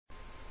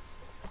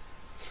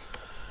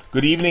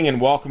Good evening and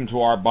welcome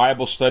to our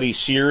Bible study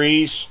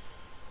series.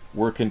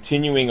 We're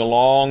continuing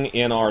along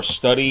in our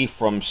study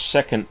from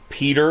 2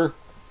 Peter,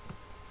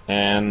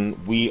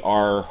 and we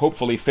are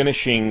hopefully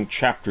finishing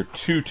chapter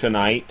 2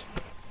 tonight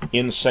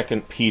in 2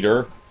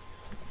 Peter.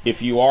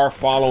 If you are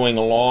following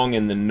along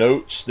in the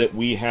notes that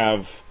we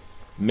have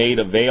made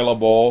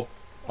available,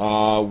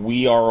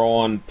 we are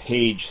on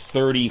page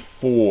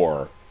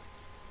 34.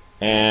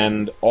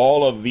 And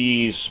all of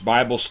these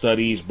Bible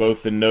studies,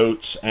 both the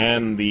notes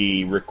and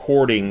the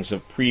recordings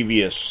of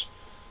previous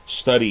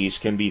studies,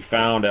 can be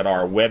found at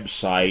our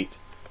website.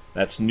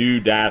 That's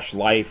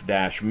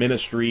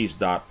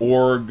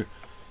new-life-ministries.org,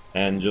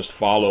 and just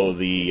follow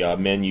the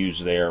menus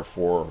there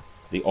for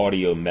the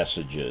audio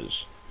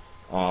messages.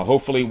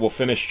 Hopefully we'll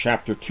finish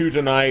chapter 2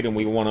 tonight, and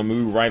we want to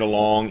move right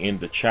along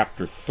into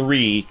chapter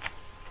 3,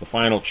 the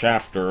final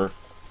chapter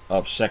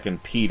of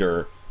 2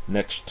 Peter,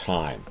 next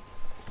time.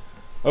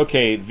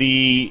 Okay,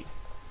 the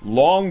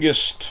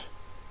longest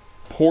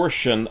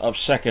portion of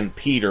 2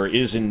 Peter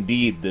is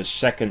indeed this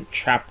second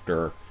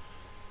chapter,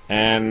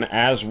 and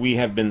as we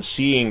have been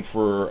seeing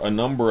for a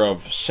number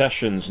of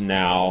sessions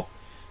now,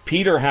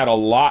 Peter had a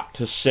lot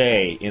to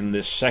say in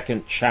this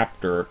second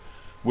chapter,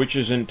 which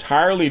is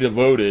entirely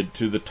devoted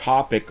to the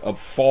topic of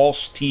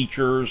false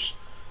teachers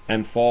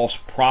and false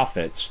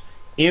prophets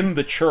in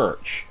the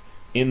church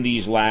in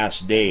these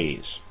last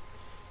days.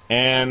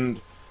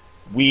 And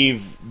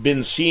we've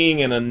been seeing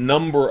in a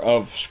number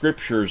of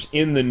scriptures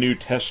in the New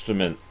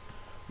Testament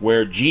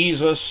where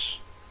Jesus,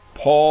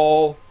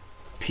 Paul,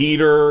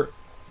 Peter,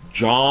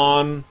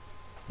 John,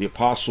 the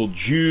Apostle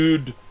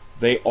Jude,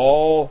 they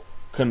all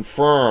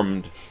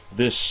confirmed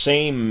this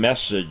same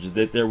message,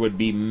 that there would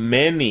be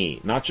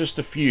many, not just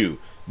a few,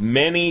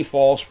 many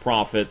false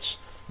prophets,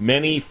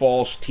 many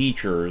false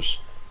teachers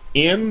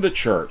in the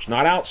church,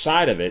 not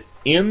outside of it,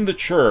 in the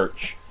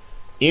church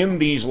in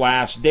these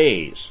last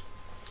days.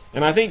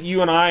 And I think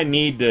you and I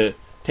need to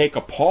take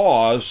a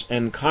pause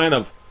and kind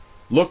of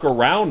look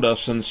around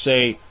us and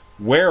say,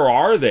 where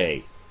are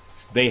they?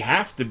 They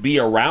have to be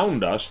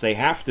around us. They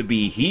have to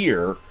be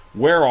here.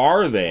 Where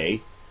are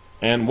they?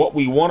 And what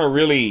we want to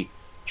really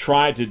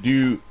try to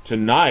do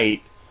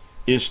tonight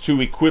is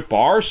to equip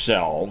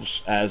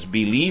ourselves as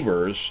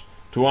believers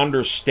to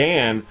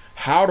understand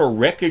how to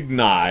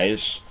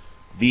recognize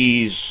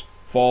these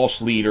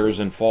false leaders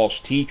and false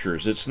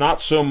teachers. It's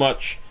not so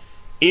much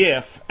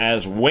if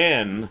as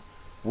when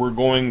we're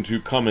going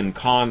to come in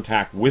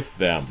contact with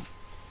them.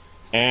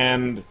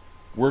 And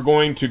we're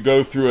going to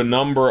go through a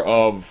number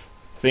of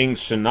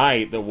things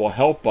tonight that will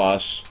help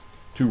us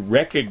to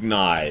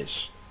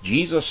recognize.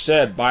 Jesus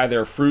said, by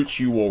their fruits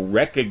you will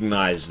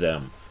recognize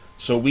them.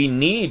 So we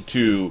need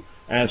to,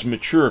 as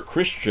mature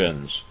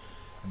Christians,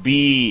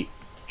 be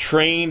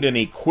trained and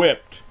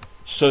equipped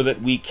so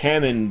that we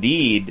can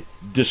indeed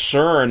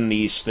discern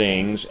these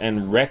things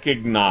and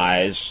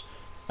recognize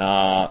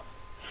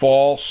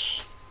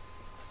false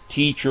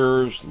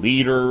teachers,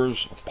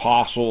 leaders,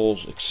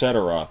 apostles,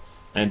 etc.,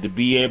 and to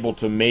be able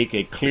to make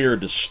a clear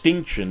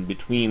distinction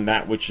between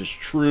that which is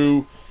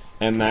true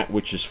and that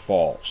which is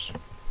false.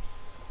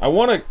 I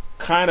want to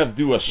kind of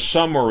do a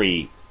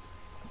summary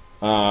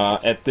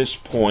at this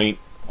point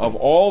of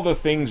all the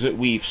things that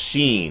we've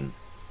seen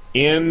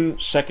in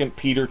 2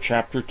 Peter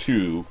chapter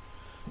 2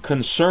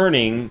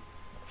 concerning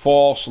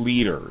false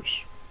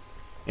leaders.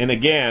 And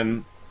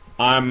again,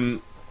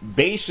 I'm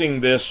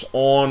basing this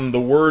on the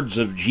words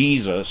of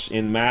Jesus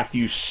in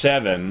Matthew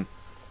 7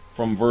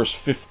 from verse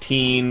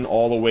 15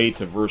 all the way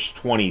to verse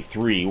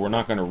 23. We're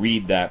not going to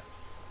read that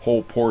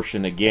whole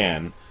portion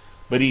again.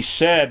 But he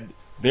said,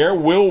 there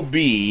will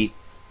be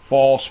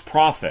false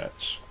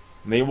prophets.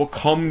 They will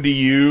come to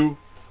you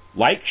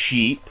like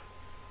sheep.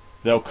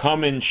 They'll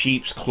come in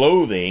sheep's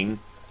clothing,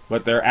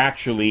 but they're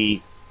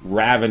actually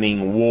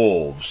ravening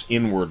wolves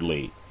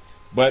inwardly.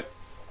 But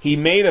he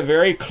made a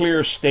very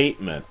clear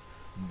statement.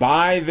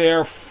 By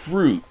their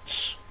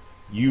fruits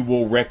you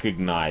will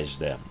recognize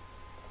them.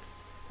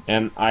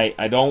 And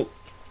I don't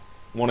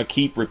want to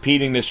keep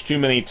repeating this too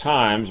many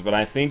times, but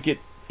I think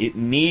it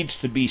needs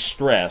to be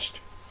stressed.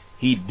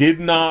 He did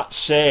not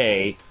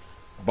say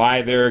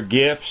by their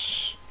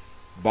gifts,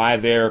 by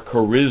their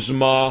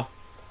charisma,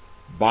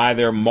 by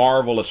their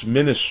marvelous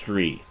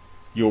ministry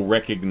you'll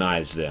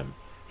recognize them.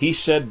 He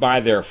said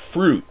by their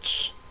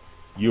fruits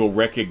you'll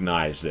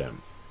recognize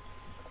them.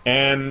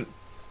 And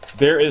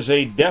there is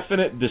a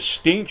definite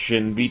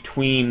distinction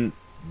between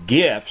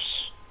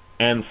gifts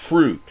and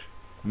fruit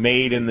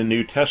made in the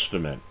New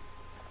Testament.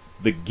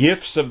 The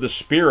gifts of the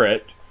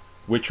Spirit,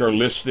 which are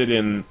listed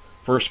in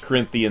 1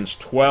 Corinthians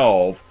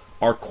 12,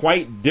 are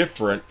quite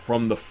different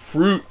from the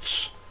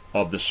fruits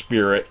of the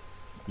Spirit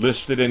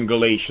listed in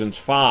Galatians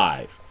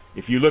 5.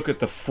 If you look at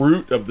the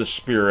fruit of the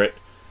Spirit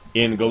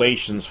in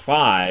Galatians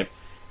 5,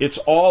 it's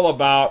all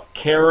about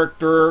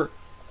character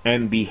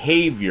and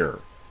behavior.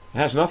 It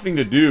has nothing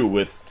to do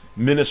with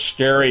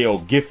ministerial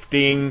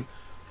gifting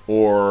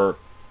or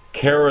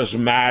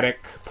charismatic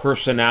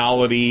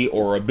personality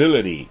or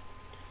ability.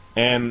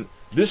 And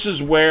this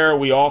is where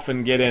we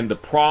often get into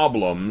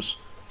problems.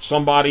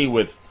 Somebody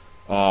with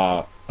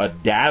a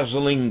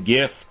dazzling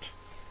gift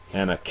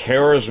and a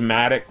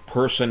charismatic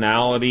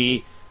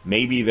personality.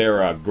 Maybe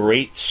they're a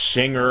great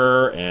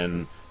singer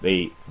and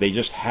they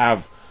just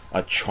have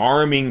a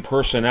charming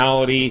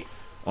personality.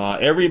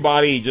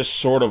 Everybody just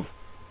sort of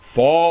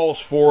falls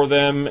for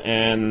them,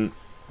 and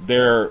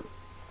they're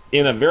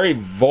in a very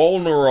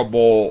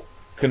vulnerable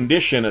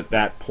condition at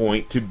that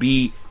point to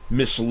be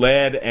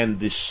misled and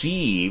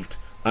deceived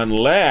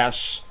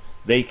unless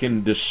they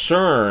can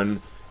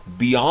discern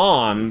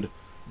beyond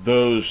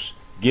those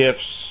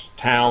gifts,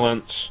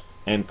 talents,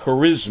 and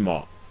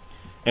charisma.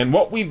 And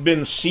what we've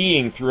been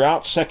seeing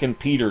throughout 2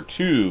 Peter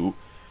 2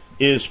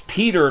 is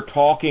Peter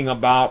talking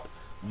about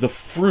the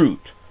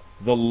fruit,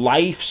 the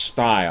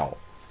lifestyle,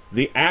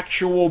 the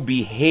actual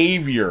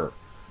behavior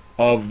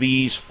of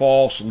these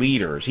false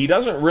leaders. He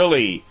doesn't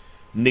really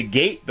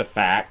negate the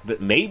fact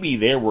that maybe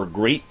there were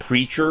great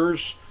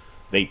preachers,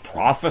 they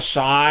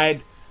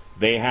prophesied,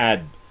 they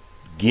had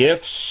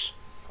gifts,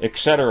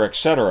 etc.,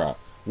 etc.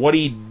 What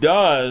he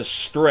does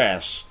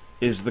stress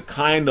is the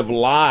kind of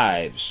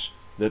lives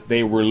that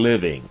they were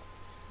living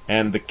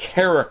and the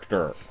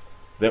character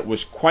that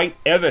was quite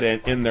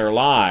evident in their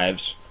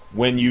lives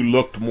when you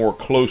looked more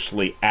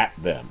closely at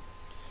them.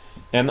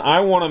 And I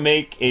want to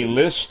make a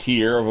list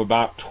here of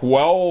about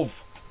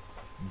 12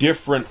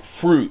 different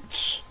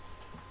fruits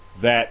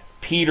that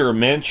Peter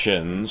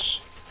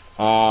mentions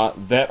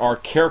that are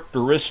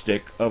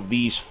characteristic of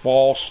these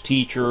false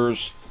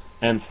teachers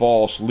and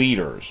false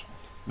leaders.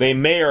 They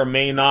may or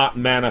may not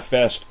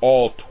manifest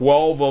all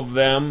 12 of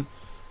them,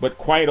 but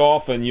quite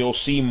often you'll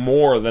see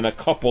more than a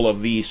couple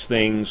of these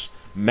things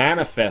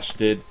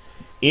manifested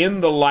in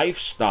the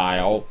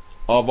lifestyle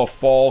of a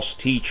false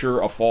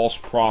teacher, a false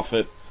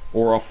prophet,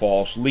 or a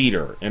false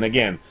leader. And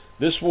again,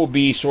 this will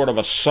be sort of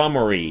a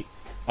summary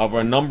of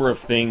a number of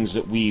things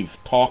that we've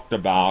talked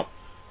about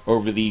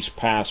over these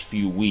past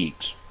few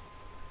weeks.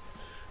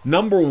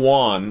 Number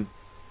one,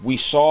 we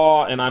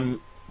saw, and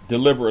I'm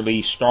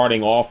deliberately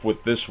starting off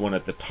with this one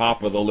at the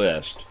top of the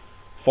list,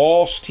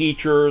 false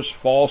teachers,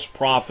 false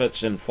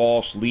prophets, and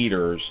false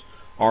leaders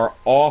are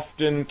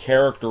often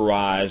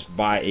characterized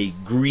by a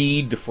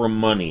greed for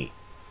money.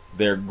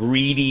 They're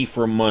greedy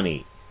for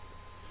money.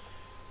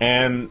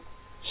 And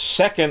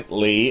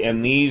secondly,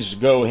 and these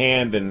go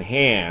hand in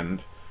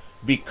hand,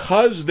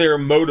 because their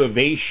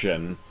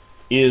motivation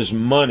is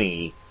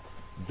money,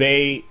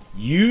 they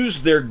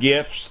use their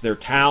gifts, their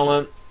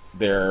talent,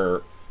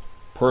 their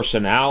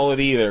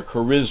personality, their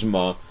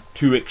charisma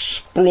to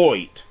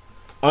exploit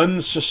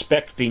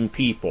unsuspecting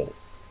people.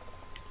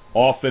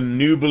 Often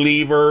new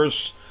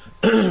believers,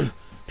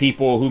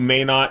 people who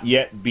may not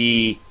yet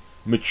be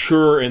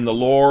mature in the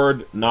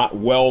Lord, not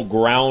well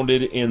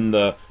grounded in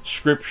the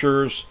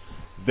Scriptures.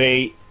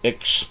 They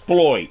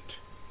exploit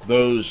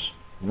those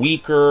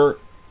weaker,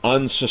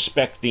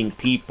 unsuspecting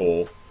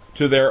people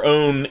to their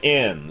own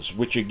ends,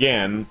 which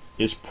again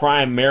is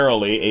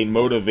primarily a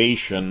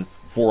motivation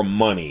for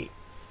money.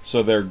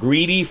 So they're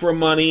greedy for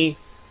money,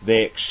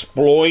 they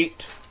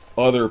exploit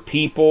other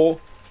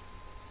people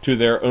to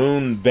their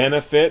own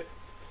benefit.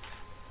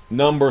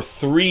 Number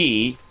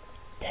three,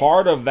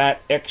 part of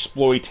that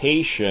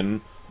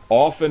exploitation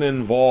often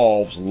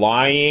involves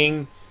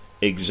lying,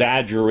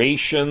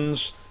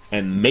 exaggerations,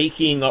 and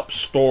making up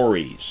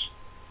stories.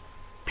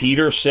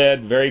 Peter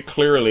said very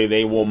clearly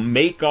they will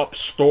make up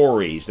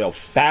stories, they'll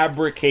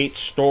fabricate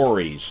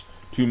stories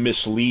to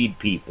mislead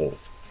people.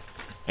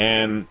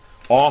 And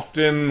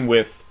often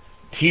with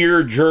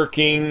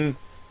tear-jerking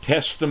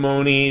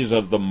testimonies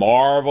of the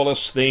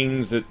marvelous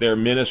things that their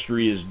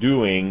ministry is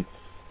doing,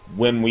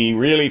 when we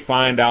really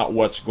find out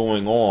what's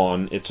going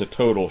on, it's a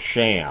total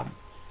sham.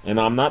 And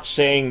I'm not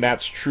saying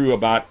that's true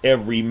about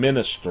every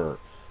minister,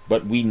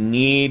 but we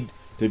need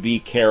to be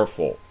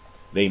careful.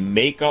 They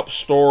make up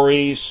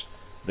stories,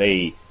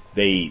 they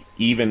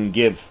even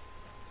give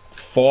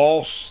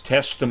false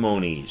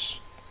testimonies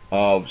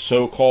of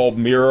so-called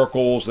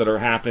miracles that are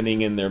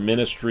happening in their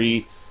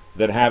ministry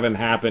that haven't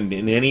happened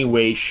in any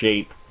way,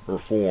 shape, or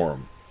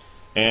form.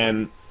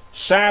 And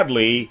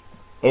sadly,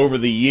 over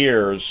the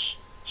years,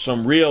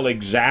 some real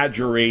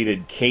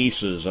exaggerated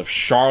cases of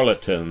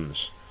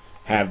charlatans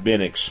have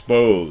been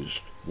exposed,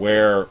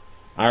 where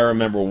I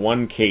remember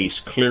one case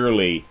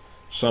clearly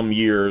some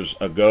years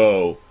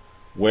ago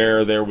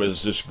where there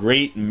was this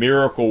great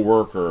miracle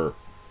worker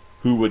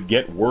who would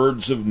get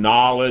words of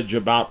knowledge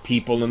about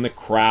people in the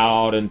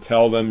crowd and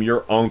tell them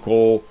your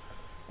uncle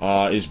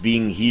is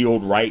being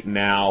healed right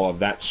now of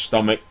that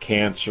stomach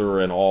cancer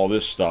and all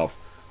this stuff.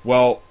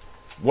 Well,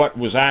 what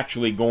was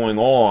actually going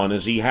on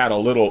is he had a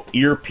little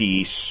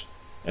earpiece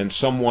and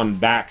someone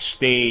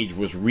backstage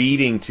was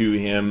reading to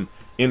him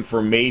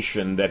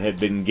information that had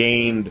been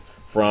gained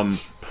from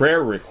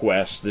prayer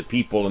requests that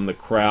people in the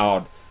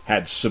crowd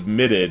had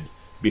submitted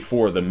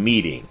before the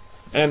meeting.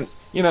 And,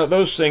 you know,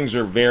 those things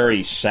are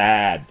very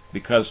sad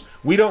because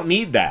we don't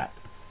need that.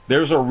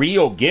 There's a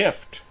real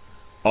gift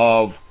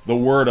of the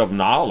word of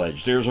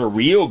knowledge. There's a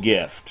real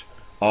gift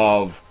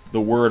of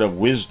the word of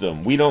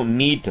wisdom. We don't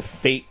need to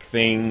fake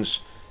things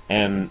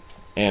and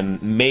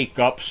and make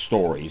up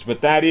stories.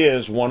 But that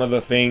is one of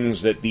the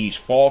things that these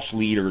false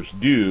leaders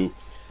do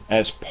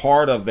as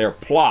part of their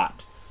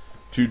plot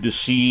to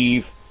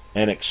deceive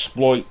and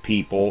exploit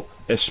people,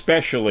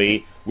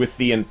 especially with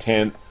the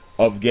intent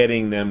of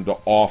getting them to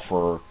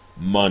offer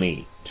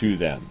money to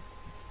them.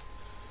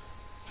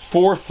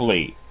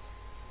 Fourthly,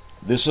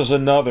 this is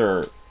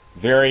another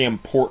very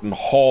important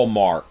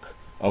hallmark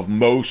of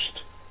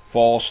most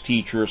false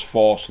teachers,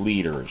 false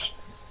leaders.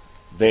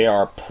 They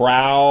are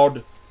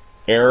proud,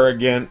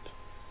 arrogant,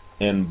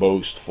 and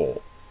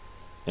boastful.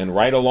 And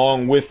right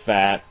along with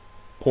that,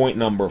 point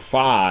number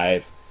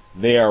 5,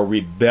 they are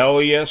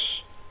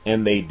rebellious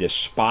and they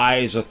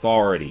despise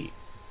authority.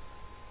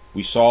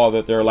 We saw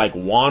that they're like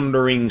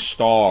wandering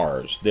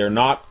stars. They're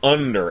not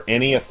under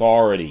any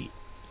authority.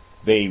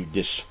 They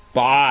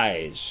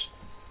despise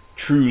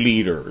true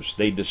leaders.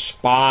 They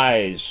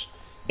despise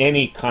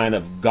any kind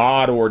of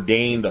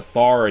God-ordained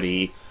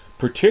authority,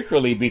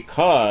 particularly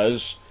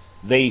because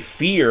they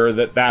fear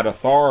that that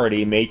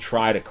authority may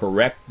try to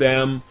correct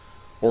them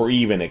or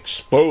even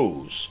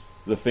expose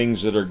the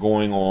things that are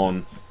going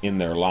on in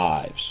their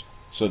lives.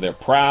 So they're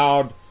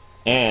proud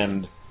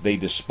and they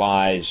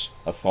despise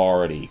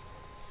authority.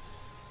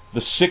 The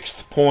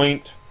 6th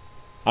point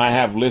I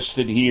have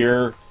listed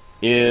here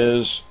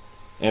is,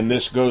 and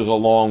this goes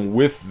along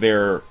with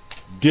their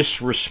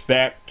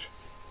disrespect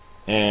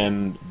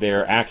and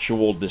their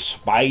actual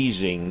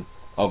despising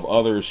of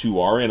others who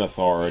are in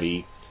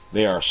authority,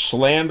 they are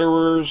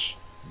slanderers,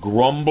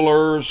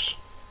 grumblers,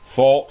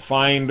 fault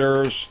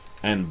finders,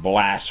 and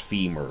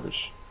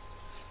blasphemers.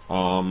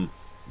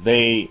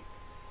 They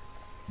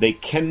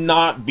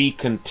cannot be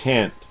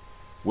content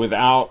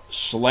without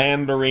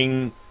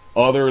slandering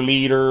other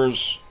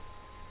leaders,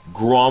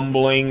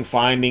 grumbling,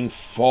 finding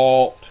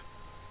fault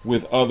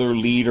with other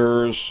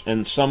leaders,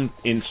 and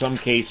in some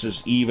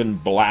cases even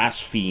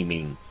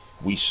blaspheming.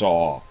 We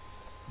saw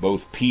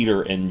both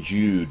Peter and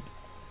Jude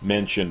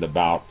mentioned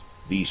about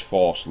these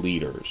false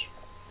leaders.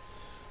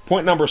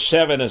 Point number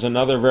 7 is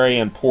another very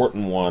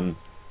important one,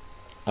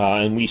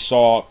 and we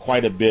saw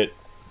quite a bit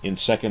in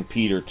 2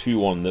 Peter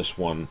 2 on this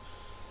one.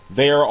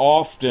 They are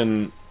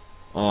often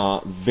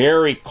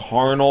very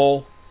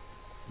carnal,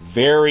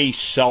 very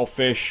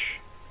selfish,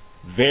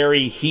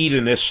 very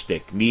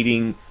hedonistic,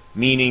 meaning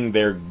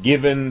they're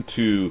given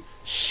to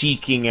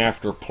seeking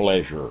after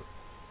pleasure.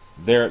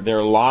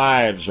 Their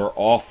lives are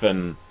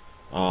often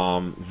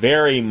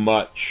very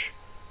much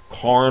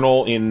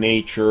carnal in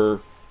nature,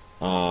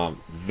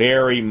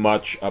 very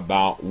much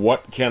about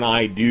what can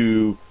I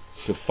do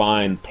to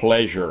find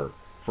pleasure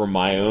for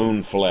my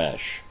own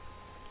flesh.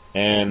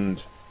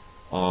 And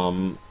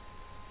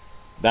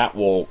that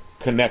will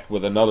connect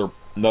with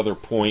another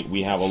point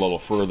we have a little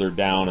further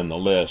down in the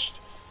list.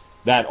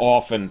 That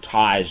often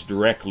ties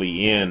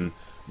directly in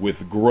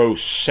with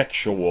gross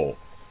sexual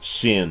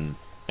sin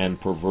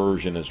and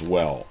perversion as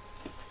well.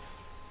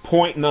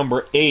 Point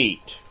number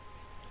 8,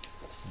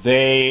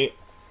 they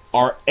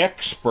are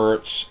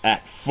experts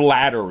at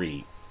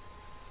flattery.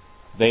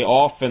 They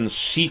often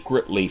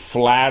secretly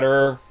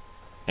flatter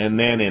and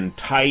then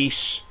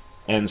entice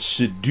and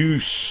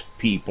seduce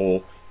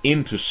people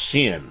into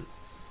sin.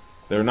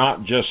 They're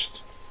not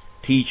just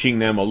teaching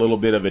them a little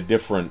bit of a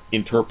different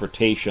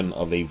interpretation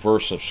of a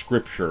verse of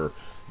Scripture.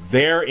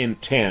 Their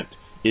intent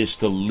is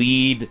to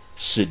lead,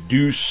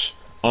 seduce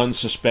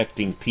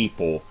unsuspecting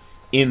people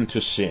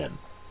into sin.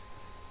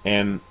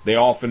 And they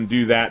often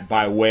do that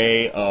by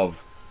way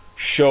of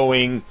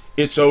showing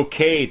it's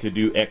okay to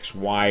do X,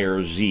 Y,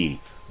 or Z.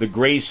 The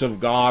grace of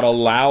God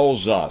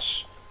allows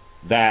us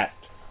that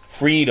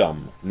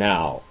freedom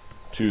now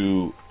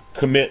to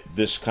commit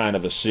this kind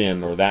of a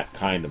sin or that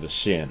kind of a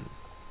sin.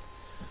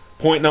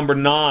 Point number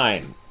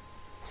 9,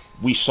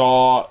 we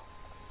saw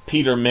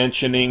Peter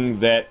mentioning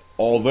that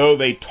although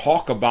they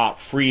talk about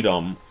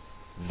freedom,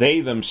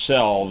 they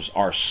themselves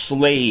are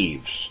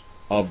slaves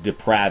of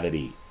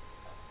depravity.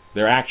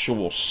 They're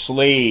actual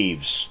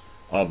slaves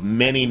of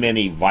many,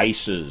 many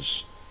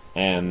vices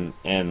and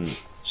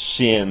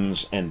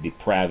sins and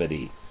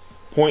depravity.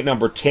 Point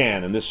number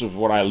 10, and this is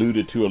what I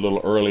alluded to a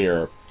little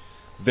earlier,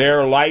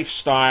 their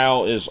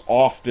lifestyle is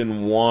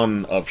often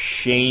one of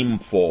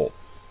shameful,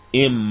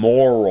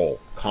 immoral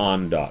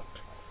conduct,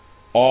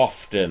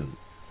 often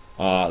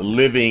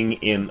living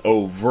in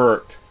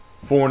overt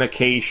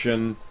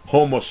fornication,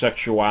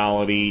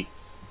 homosexuality,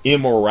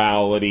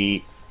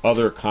 immorality,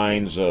 other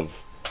kinds of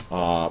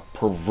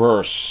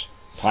perverse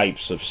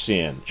types of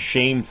sin,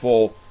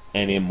 shameful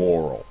and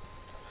immoral.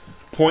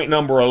 Point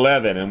number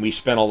 11, and we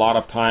spent a lot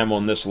of time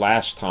on this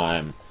last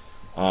time,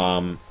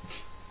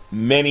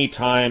 many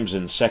times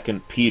in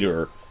 2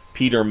 Peter,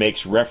 Peter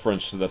makes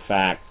reference to the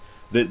fact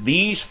that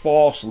these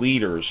false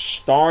leaders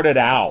started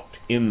out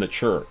in the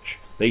church.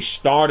 They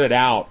started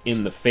out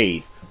in the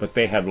faith, but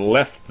they have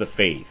left the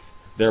faith.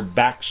 They're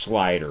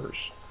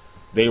backsliders.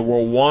 They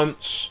were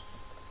once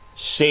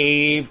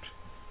saved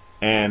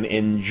and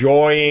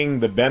enjoying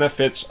the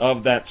benefits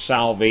of that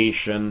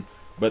salvation,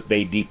 but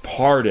they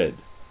departed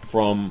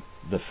from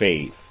the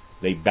faith.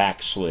 They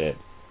backslid.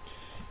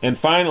 And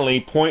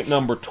finally, point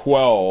number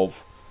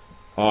 12,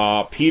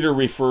 Peter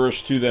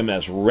refers to them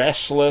as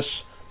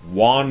restless,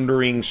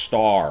 wandering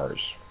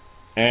stars.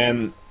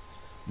 And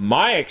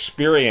my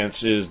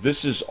experience is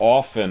this is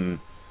often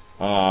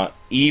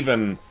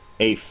even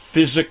a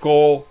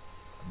physical,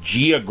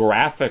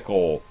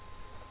 geographical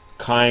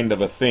kind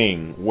of a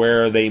thing,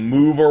 where they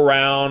move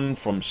around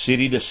from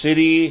city to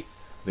city,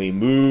 they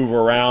move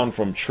around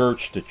from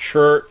church to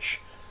church.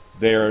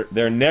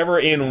 They're never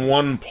in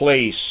one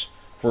place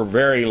for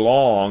very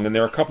long, and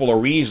there are a couple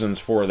of reasons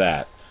for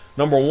that.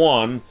 Number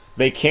one,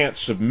 they can't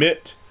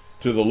submit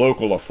to the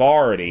local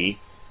authority,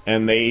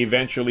 and they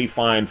eventually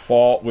find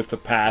fault with the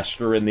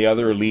pastor and the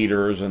other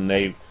leaders, and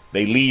they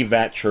leave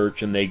that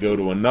church and they go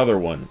to another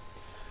one.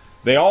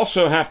 They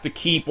also have to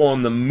keep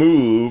on the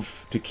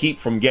move to keep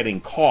from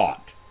getting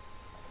caught.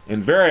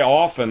 And very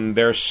often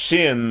their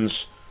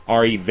sins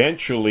are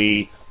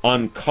eventually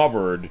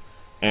uncovered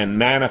and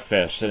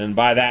manifested, and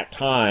by that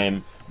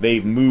time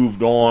they've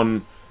moved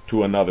on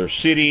to another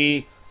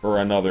city or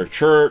another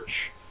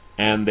church,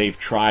 and they've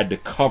tried to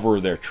cover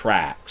their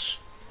tracks.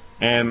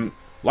 And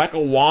like a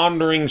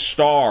wandering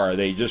star,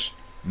 they just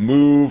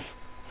move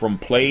from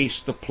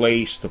place to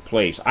place to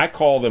place. I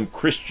call them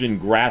Christian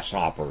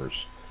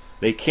grasshoppers.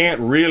 They can't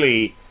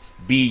really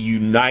be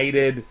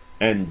united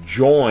and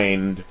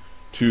joined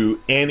to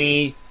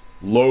any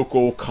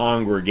local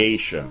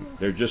congregation.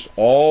 They're just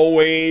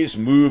always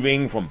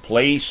moving from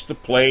place to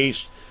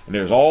place, and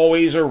there's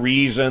always a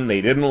reason.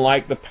 They didn't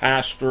like the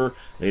pastor,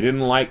 they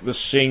didn't like the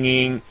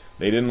singing,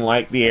 they didn't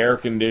like the air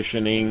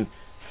conditioning,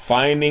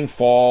 finding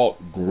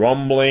fault,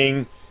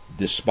 grumbling,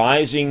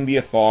 despising the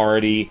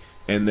authority,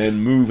 and then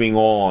moving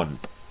on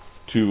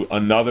to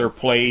another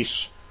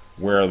place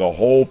where the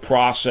whole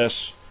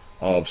process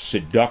of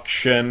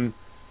seduction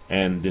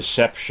and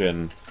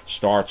deception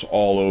starts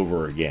all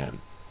over again.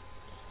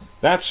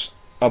 That's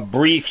a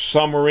brief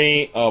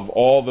summary of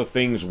all the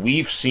things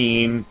we've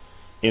seen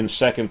in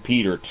 2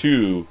 Peter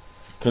 2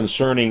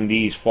 concerning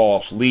these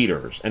false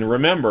leaders. And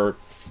remember,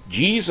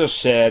 Jesus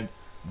said,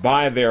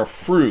 by their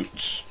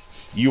fruits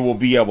you will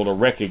be able to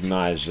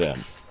recognize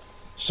them.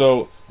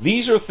 So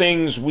these are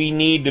things we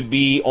need to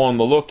be on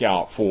the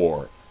lookout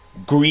for.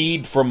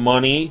 Greed for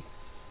money,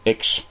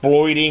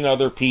 exploiting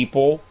other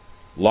people,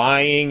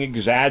 lying,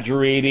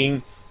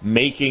 exaggerating,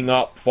 making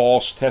up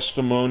false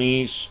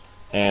testimonies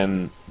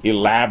and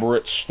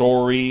elaborate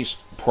stories,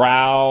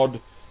 proud,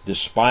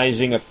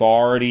 despising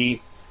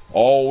authority,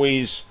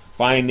 always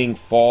finding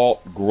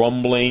fault,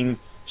 grumbling,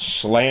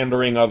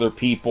 slandering other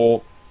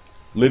people,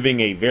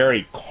 living a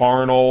very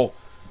carnal,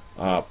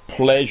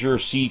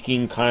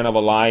 pleasure-seeking kind of a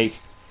life,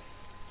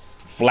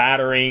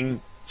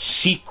 flattering,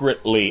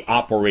 secretly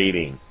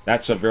operating.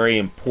 That's a very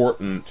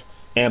important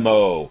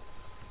MO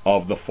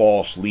of the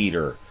false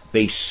leader.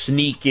 They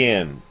sneak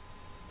in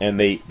and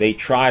they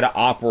try to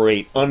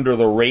operate under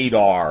the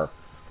radar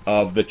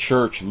of the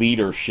church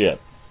leadership.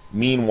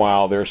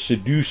 Meanwhile, they're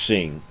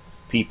seducing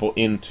people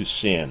into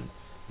sin.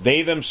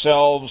 They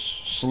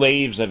themselves,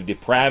 slaves of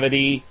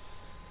depravity,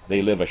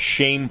 they live a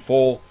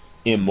shameful,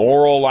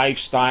 immoral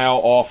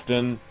lifestyle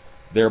often.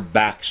 They're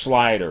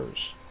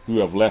backsliders who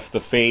have left the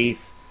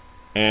faith,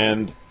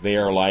 and they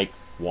are like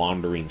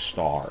wandering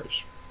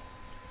stars.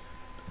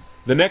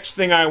 The next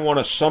thing I want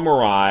to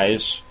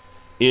summarize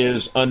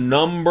is a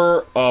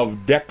number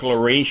of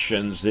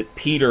declarations that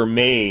Peter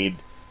made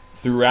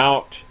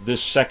throughout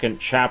this second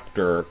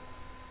chapter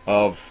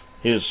of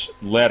his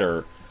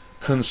letter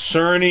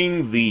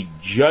concerning the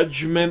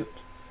judgment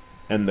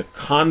and the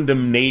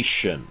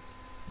condemnation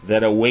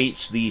that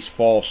awaits these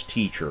false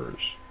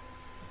teachers.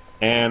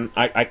 And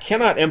I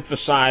cannot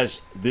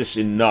emphasize this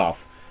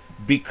enough.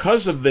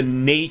 Because of the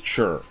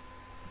nature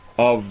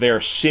of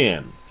their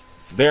sin,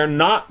 they're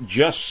not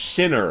just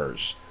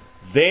sinners.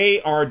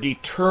 They are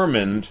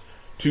determined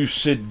to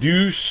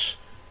seduce,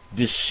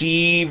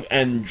 deceive,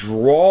 and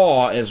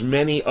draw as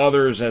many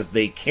others as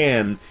they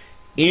can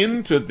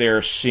into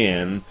their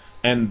sin,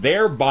 and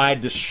thereby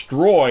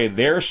destroy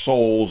their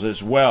souls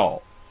as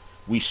well.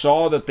 We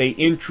saw that they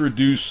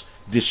introduce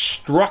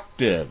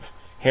destructive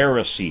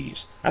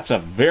heresies. That's a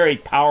very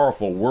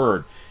powerful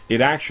word.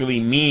 It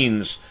actually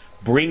means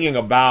bringing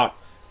about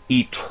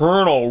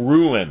eternal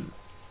ruin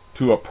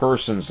to a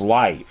person's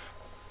life.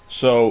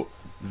 So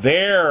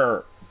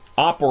their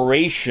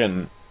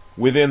operation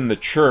within the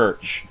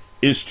church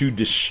is to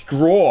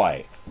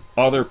destroy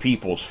other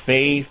people's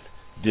faith,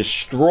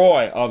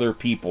 destroy other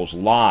people's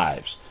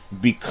lives.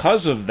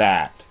 Because of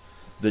that,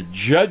 the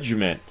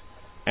judgment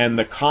and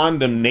the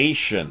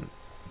condemnation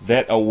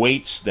that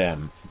awaits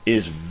them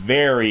is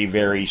very,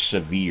 very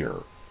severe.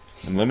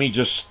 And let me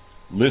just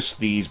list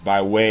these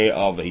by way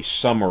of a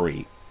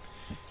summary.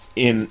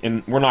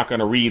 And we're not going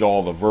to read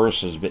all the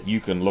verses, but you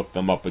can look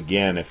them up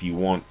again if you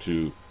want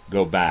to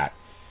go back.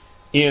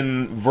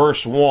 In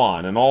verse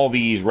 1, and all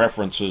these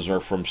references are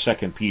from 2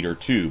 Peter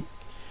 2.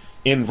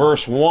 In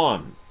verse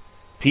 1,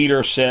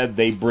 Peter said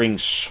they bring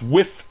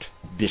swift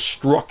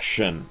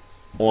destruction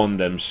on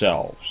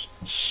themselves.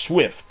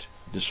 Swift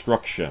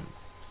destruction.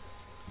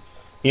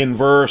 In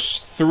verse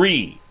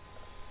 3,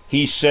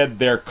 he said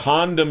their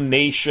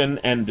condemnation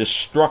and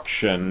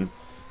destruction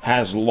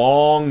has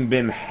long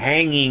been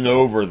hanging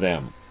over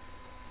them.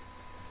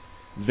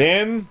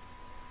 Then,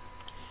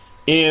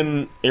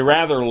 in a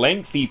rather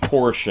lengthy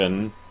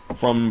portion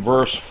from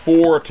verse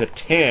 4 to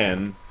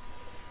 10,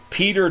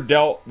 Peter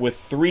dealt with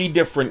 3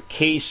 different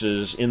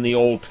cases in the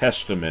Old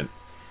Testament.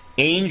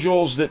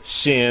 Angels that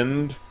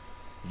sinned,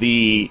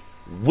 the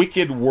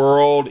wicked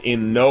world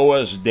in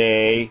Noah's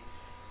day,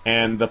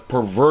 and the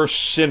perverse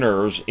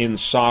sinners in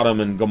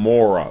Sodom and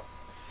Gomorrah.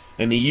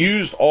 And he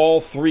used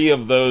all 3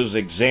 of those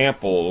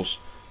examples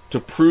to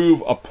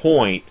prove a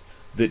point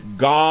that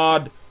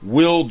God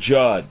will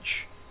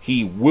judge,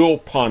 he will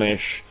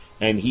punish,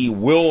 and he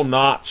will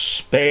not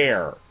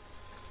spare.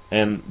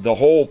 And the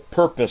whole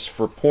purpose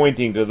for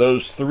pointing to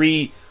those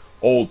 3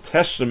 Old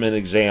Testament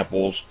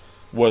examples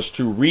was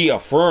to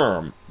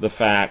reaffirm the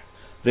fact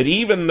that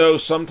even though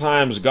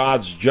sometimes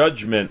God's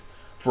judgment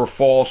for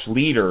false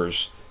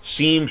leaders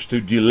seems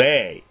to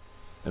delay,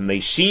 and they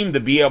seem to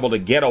be able to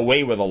get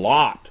away with a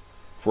lot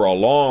for a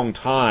long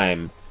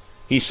time,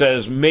 he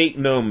says, make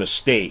no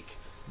mistake,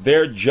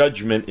 their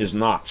judgment is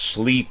not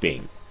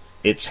sleeping.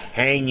 It's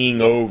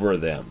hanging over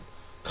them.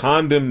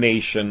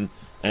 Condemnation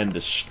and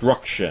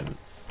destruction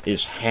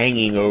is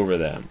hanging over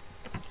them.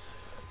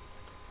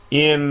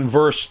 In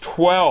verse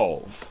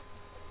 12,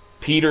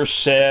 Peter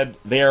said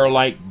they are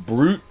like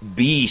brute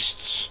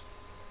beasts,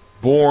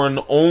 born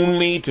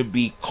only to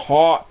be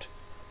caught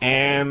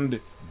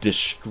and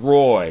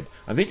destroyed.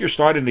 I think you're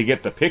starting to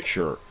get the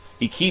picture.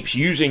 He keeps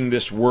using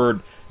this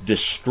word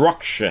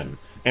destruction.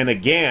 And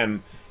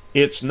again,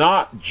 it's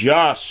not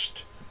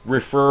just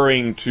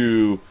referring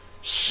to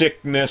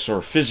sickness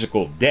or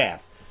physical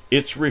death.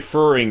 It's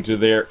referring to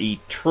their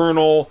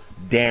eternal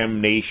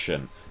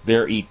damnation,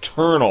 their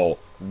eternal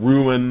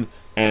ruin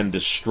and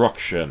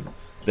destruction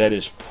that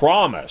is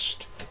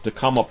promised to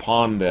come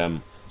upon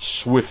them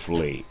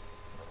swiftly.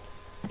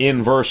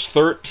 In verse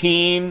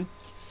 13,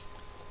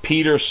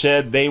 Peter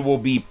said they will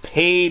be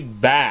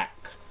paid back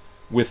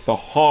with the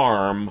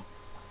harm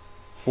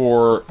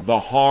for the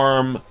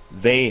harm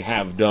they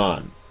have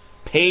done.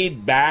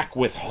 Paid back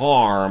with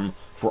harm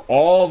for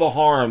all the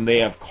harm they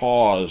have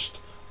caused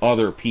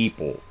other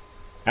people.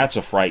 That's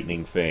a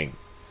frightening thing,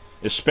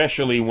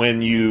 especially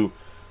when you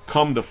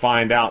come to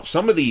find out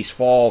some of these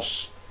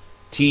false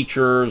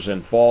teachers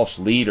and false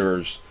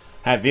leaders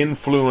have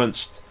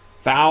influenced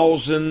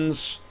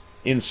thousands,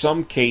 in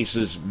some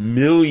cases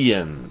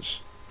millions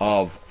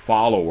of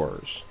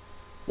followers.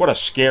 What a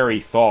scary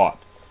thought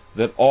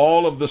that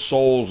all of the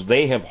souls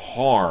they have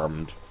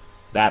harmed,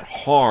 that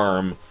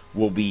harm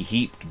will be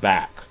heaped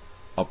back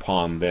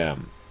upon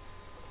them.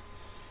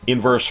 In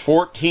verse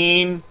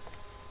 14,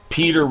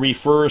 Peter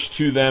refers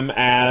to them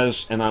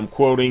as, and I'm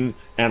quoting,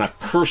 an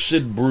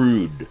accursed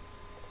brood.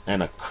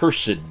 An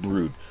accursed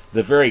brood.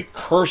 The very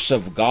curse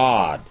of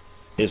God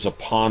is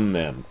upon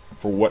them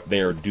for what they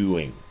are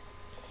doing.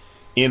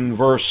 In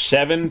verse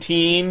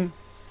 17,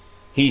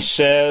 he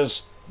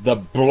says, the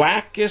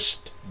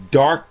blackest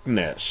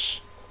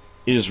darkness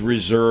is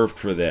reserved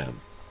for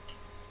them.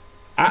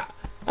 I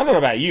don't know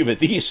about you, but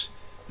these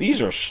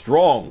are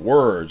strong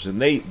words,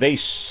 and they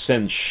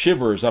send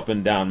shivers up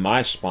and down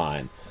my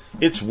spine.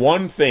 It's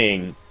one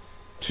thing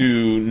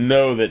to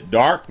know that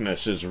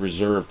darkness is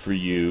reserved for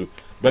you,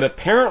 but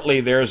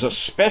apparently there's a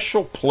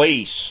special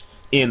place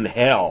in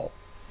hell.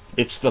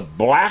 It's the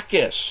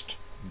blackest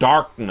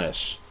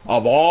darkness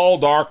of all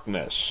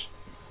darkness,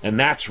 and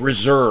that's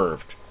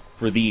reserved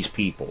for these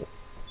people.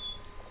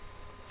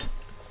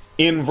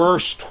 In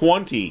verse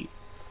 20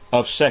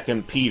 of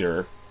 2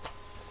 Peter,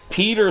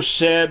 Peter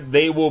said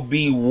they will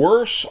be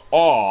worse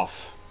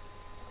off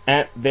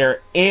at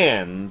their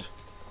end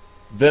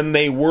than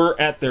they were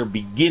at their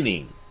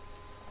beginning.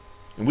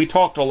 And we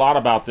talked a lot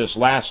about this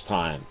last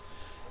time.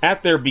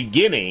 At their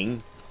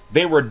beginning,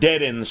 they were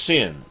dead in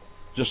sin,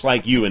 just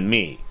like you and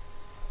me.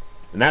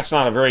 And that's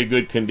not a very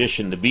good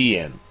condition to be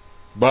in.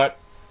 But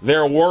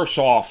they're worse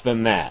off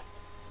than that.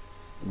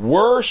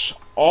 Worse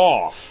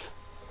off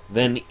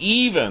than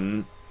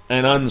even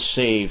an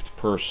unsaved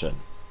person.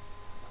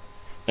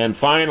 And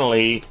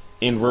finally,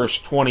 in verse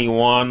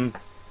 21,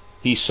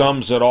 he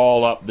sums it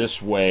all up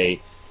this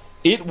way: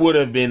 it would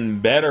have been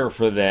better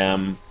for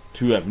them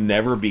to have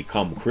never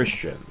become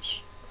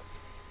Christians.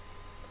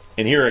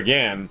 And here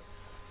again,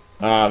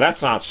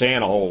 that's not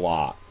saying a whole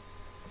lot,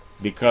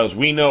 because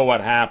we know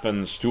what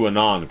happens to a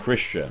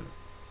non-Christian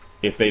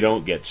if they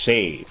don't get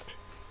saved.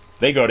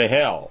 They go to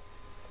hell.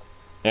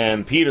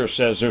 And Peter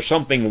says there's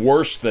something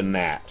worse than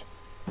that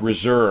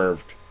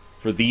reserved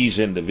for these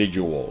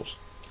individuals.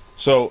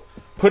 So,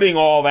 putting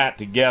all that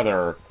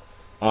together,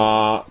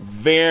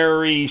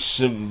 very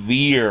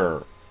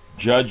severe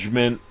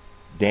judgment,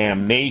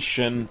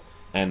 damnation,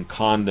 and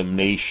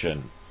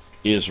condemnation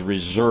is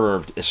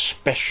reserved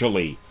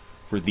especially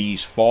for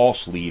these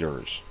false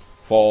leaders,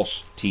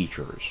 false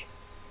teachers.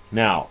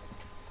 Now,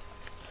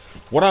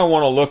 what I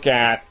want to look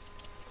at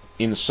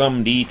in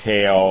some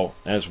detail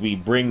as we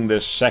bring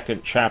this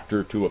second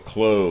chapter to a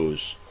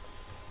close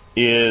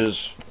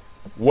is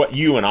what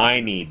you and I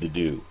need to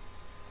do.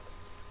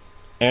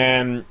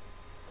 And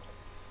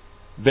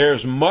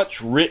there's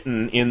much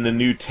written in the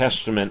New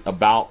Testament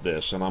about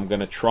this, and I'm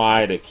going to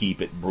try to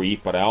keep it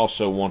brief, but I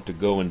also want to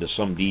go into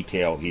some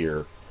detail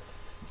here.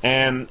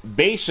 And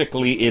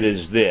basically it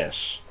is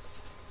this: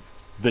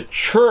 the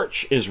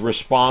church is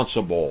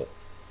responsible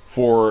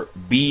for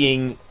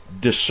being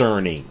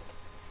discerning.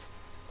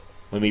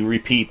 Let me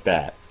repeat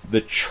that.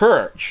 The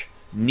church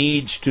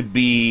needs to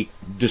be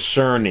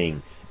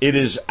discerning. It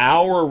is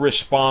our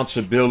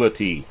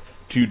responsibility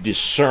to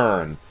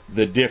discern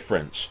the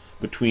difference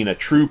between a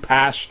true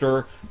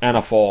pastor and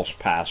a false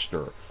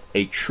pastor,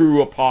 a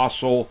true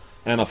apostle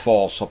and a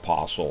false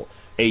apostle,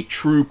 a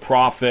true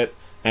prophet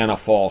and a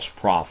false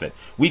prophet.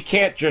 We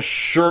can't just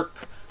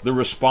shirk the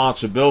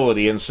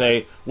responsibility and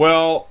say,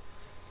 well,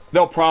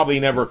 they'll probably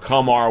never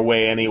come our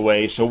way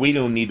anyway, so we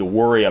don't need to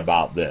worry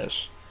about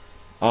this.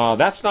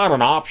 That's not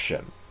an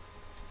option.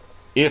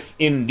 If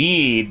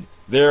indeed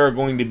there are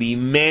going to be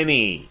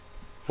many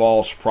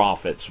false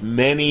prophets,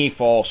 many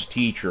false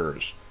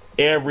teachers,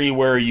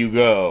 everywhere you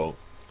go,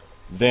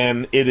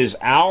 then it is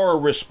our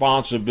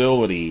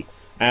responsibility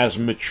as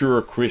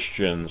mature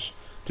Christians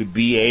to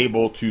be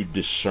able to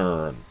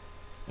discern.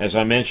 As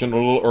I mentioned a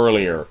little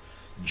earlier,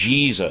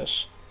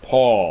 Jesus,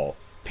 Paul,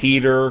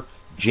 Peter,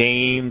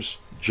 James,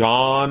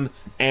 John,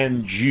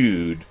 and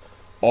Jude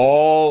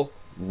all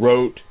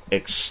wrote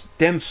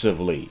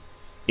extensively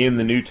in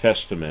the New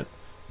Testament,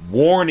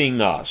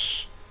 warning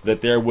us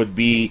that there would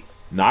be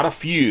not a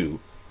few,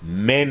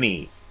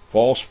 many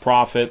false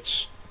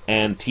prophets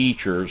and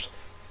teachers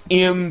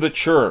in the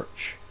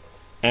church,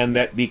 and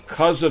that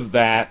because of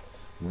that,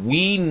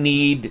 we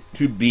need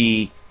to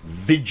be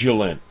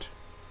vigilant.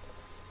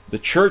 The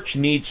church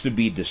needs to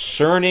be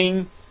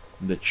discerning.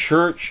 The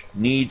church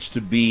needs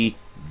to be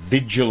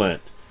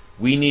vigilant.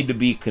 We need to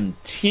be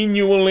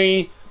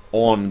continually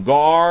on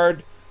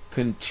guard,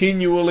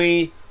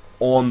 continually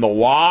on the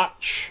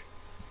watch,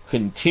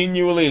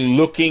 continually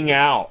looking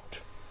out,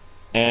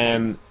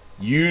 and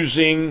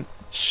using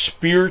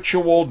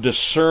spiritual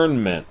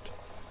discernment.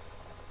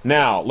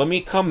 Now, let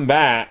me come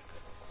back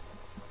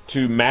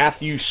to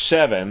Matthew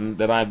 7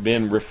 that I've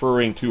been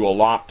referring to a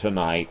lot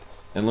tonight,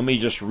 and let me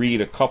just read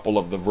a couple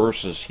of the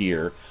verses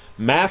here.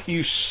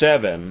 Matthew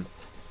 7,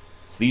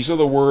 these are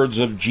the words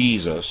of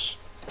Jesus,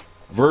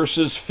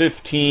 verses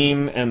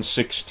 15 and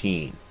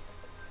 16.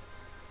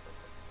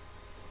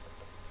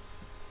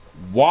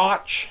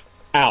 Watch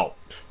out.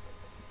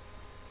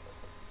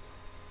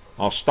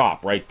 I'll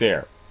stop right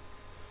there.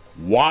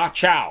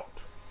 Watch out.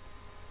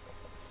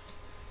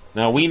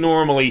 Now, we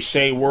normally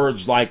say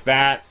words like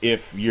that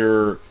if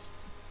your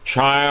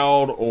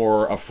child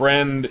or a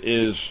friend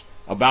is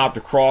about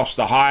to cross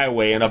the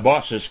highway and a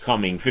bus is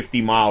coming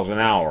 50 miles an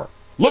hour.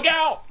 Look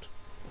out!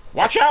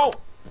 Watch out!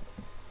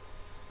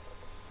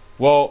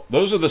 Well,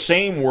 those are the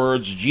same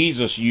words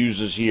Jesus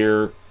uses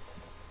here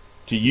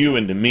to you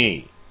and to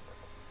me.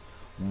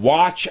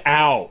 Watch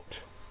out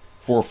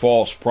for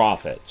false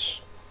prophets.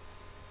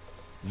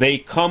 They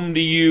come to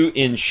you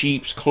in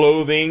sheep's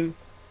clothing,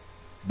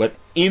 but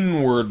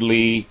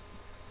inwardly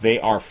they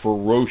are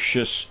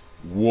ferocious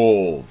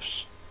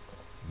wolves.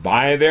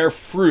 By their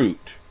fruit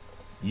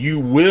you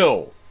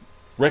will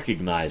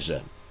recognize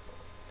them.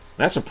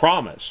 That's a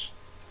promise.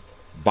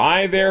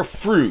 By their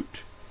fruit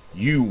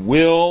you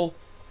will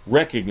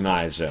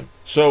recognize them.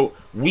 So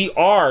we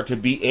are to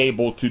be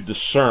able to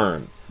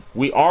discern.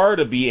 We are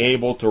to be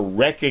able to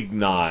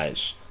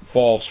recognize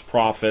false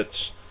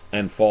prophets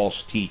and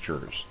false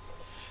teachers.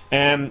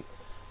 And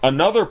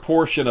another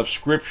portion of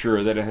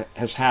Scripture that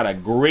has had a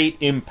great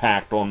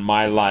impact on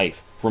my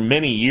life for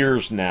many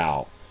years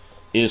now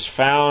is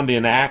found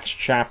in Acts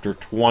chapter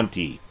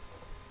 20,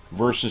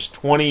 verses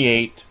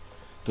 28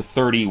 to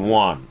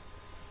 31.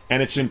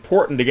 And it's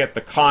important to get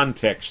the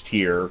context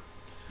here.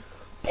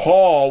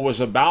 Paul was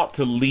about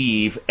to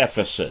leave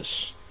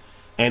Ephesus,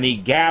 and he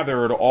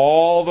gathered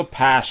all the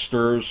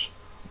pastors,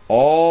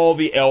 all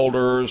the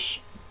elders,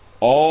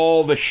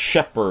 all the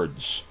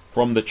shepherds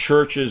from the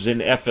churches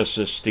in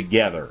Ephesus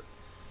together.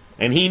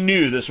 And he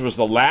knew this was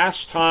the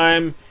last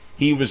time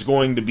he was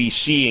going to be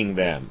seeing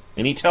them.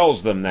 And he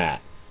tells them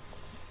that.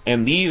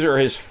 And these are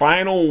his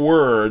final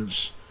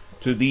words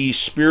to these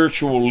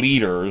spiritual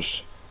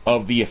leaders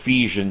of the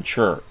Ephesian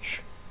church.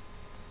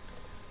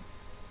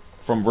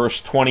 From verse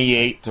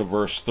 28 to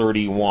verse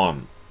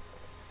 31.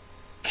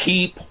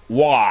 Keep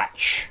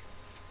watch.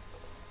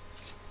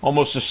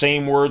 Almost the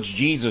same words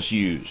Jesus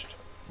used.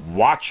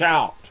 Watch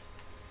out.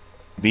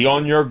 Be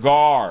on your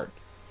guard.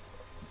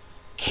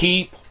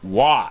 Keep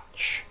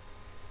watch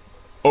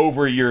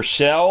over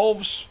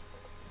yourselves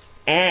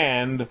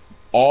and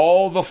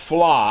all the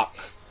flock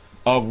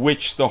of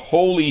which the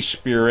Holy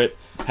Spirit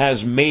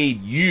has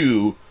made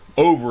you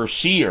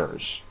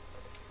overseers.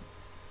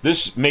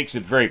 This makes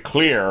it very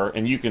clear,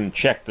 and you can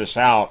check this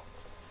out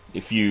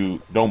if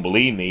you don't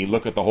believe me.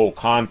 Look at the whole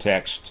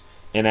context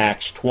in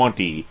Acts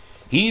 20.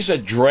 He's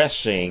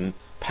addressing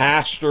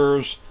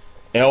pastors,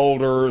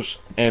 elders,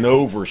 and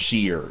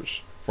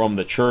overseers from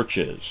the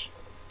churches.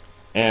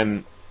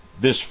 And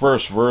this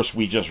first verse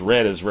we just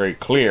read is very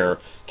clear.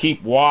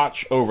 Keep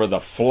watch over the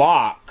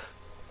flock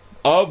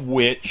of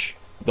which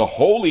the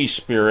Holy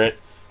Spirit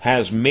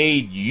has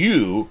made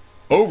you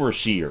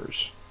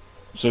overseers.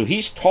 So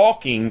he's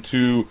talking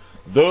to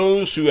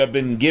those who have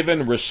been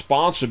given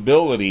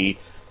responsibility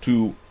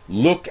to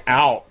look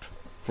out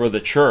for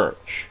the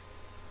church,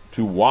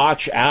 to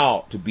watch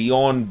out, to be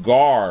on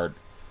guard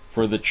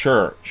for the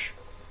church.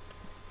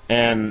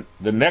 And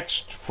the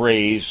next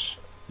phrase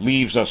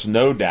leaves us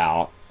no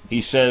doubt.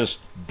 He says,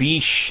 be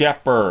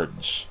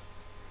shepherds.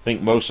 I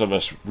think most of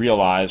us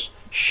realize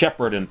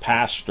shepherd and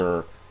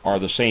pastor are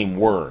the same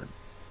word.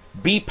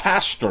 Be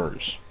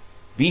pastors,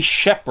 be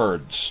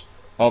shepherds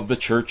of the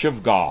church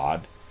of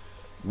God,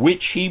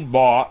 which he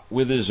bought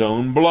with his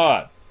own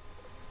blood.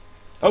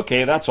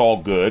 Okay, that's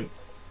all good.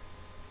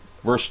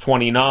 Verse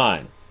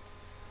 29.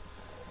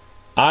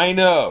 I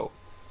know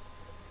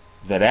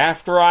that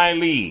after I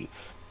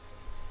leave,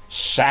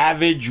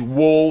 savage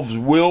wolves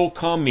will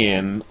come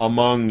in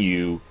among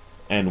you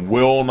and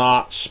will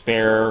not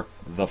spare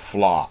the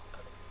flock.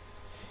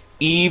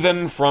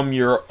 Even from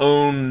your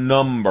own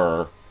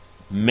number,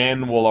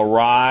 men will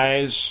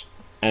arise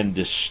and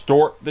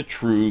distort the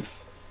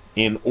truth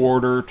in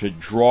order to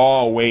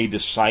draw away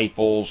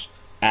disciples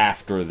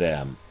after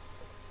them.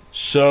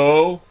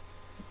 So,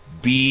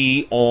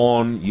 be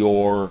on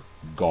your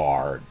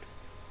guard.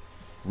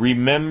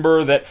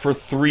 Remember that for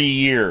 3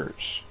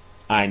 years,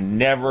 I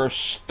never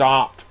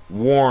stopped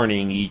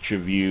warning each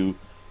of you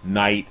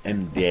night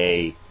and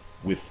day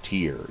with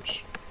tears.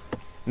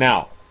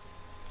 Now,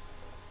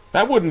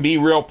 that wouldn't be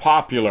real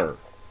popular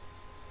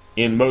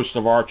in most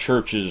of our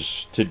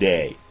churches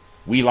today.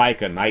 We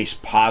like a nice,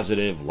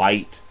 positive,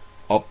 light,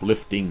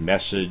 uplifting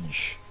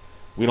message.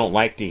 We don't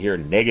like to hear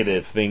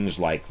negative things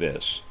like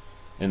this.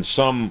 And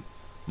some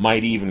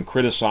might even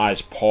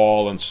criticize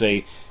Paul and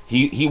say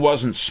he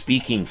wasn't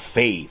speaking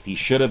faith. He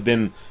should have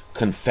been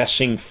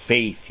confessing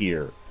faith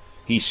here.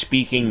 He's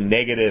speaking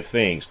negative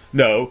things.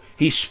 No,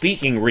 he's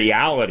speaking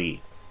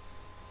reality.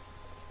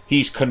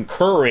 He's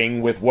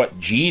concurring with what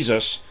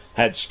Jesus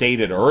had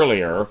stated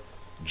earlier.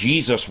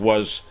 Jesus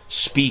was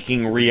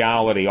speaking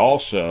reality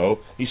also.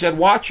 He said,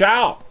 watch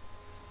out.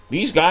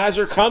 These guys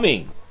are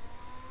coming.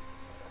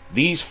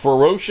 These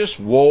ferocious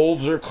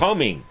wolves are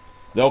coming.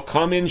 They'll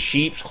come in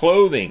sheep's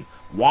clothing.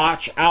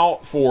 Watch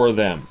out for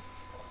them.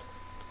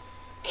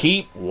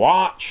 Keep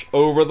watch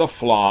over the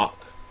flock,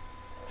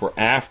 for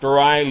after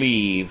I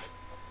leave,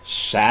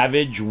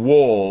 savage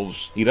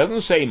wolves, he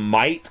doesn't say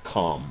might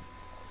come,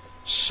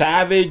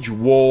 savage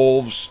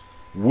wolves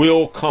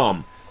will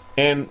come.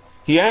 And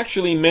he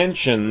actually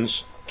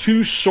mentions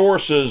 2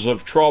 sources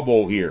of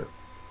trouble here.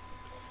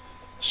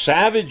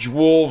 Savage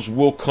wolves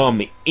will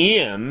come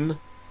in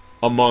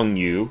among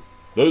you.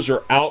 Those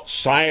are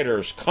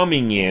outsiders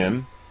coming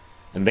in,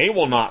 and they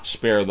will not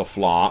spare the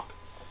flock.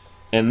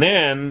 And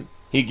then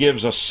he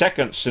gives a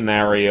second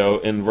scenario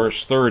in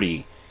verse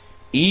 30.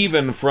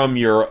 Even from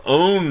your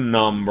own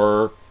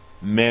number,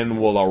 men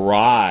will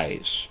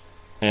arise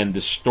and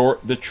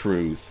distort the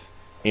truth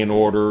in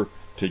order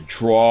to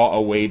draw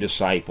away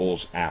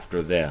disciples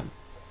after them.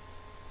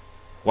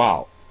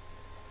 Wow,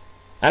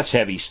 that's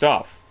heavy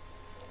stuff.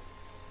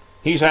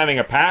 He's having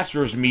a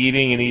pastor's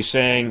meeting and he's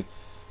saying,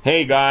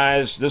 hey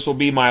guys, this will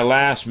be my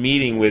last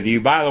meeting with you.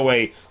 By the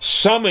way,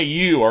 some of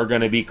you are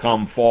going to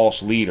become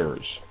false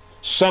leaders.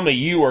 Some of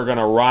you are going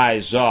to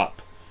rise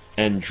up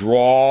and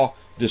draw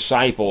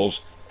disciples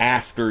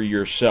after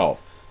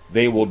yourself.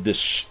 They will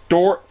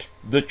distort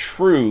the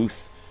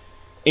truth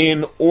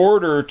in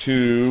order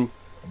to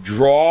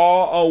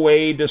draw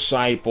away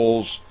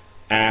disciples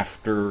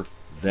after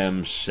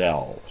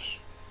themselves.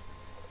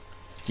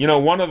 You know,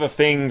 one of the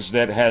things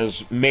that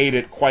has made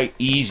it quite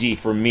easy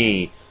for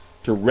me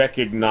to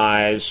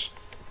recognize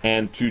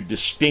and to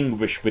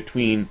distinguish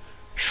between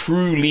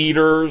true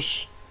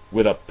leaders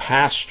with a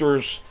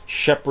pastor's,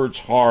 shepherd's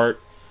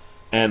heart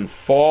and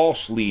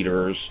false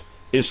leaders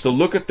is to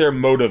look at their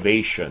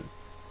motivation.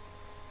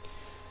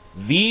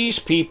 These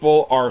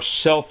people are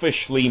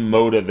selfishly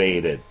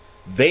motivated.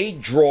 They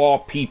draw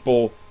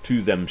people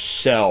to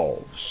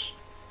themselves.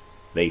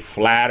 They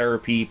flatter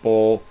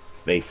people.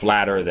 They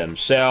flatter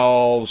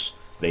themselves.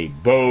 They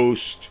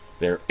boast.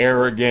 They're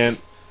arrogant.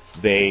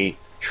 They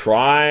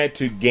try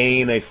to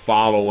gain a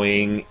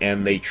following,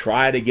 and they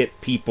try to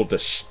get people to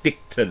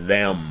stick to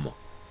them.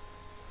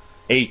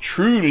 A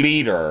true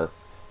leader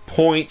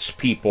points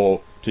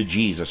people to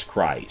Jesus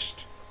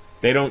Christ.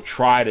 They don't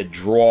try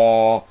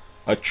to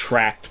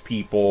attract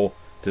people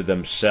to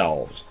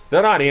themselves.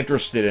 They're not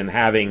interested in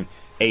having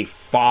a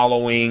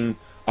following,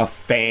 a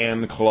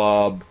fan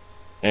club,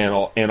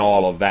 and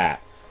all of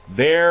that.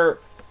 They're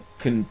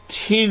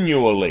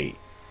continually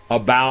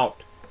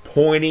about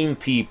pointing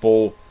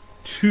people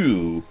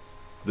to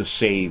the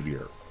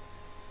Savior.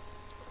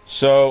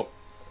 So,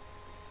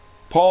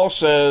 Paul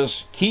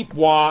says, keep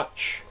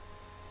watch,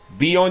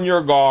 be on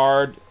your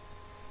guard.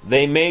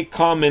 They may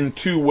come in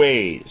 2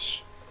 ways.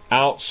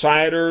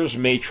 Outsiders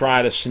may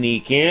try to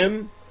sneak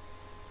in,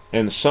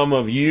 and some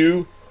of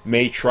you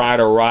may try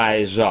to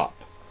rise up.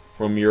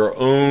 from your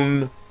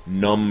own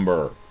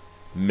number,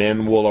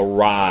 men will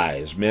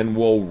arise. Men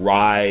will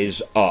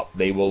rise up.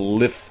 They will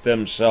lift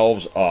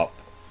themselves up,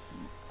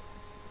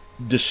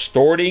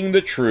 distorting the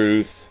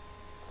truth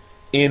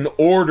in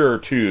order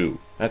to,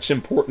 that's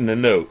important to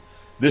note,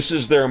 this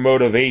is their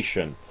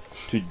motivation,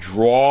 to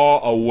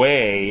draw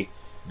away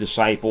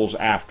disciples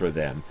after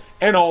them.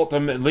 And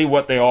ultimately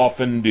what they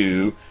often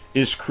do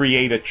is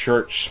create a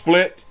church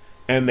split,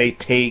 and they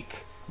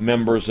take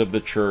members of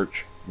the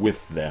church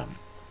with them.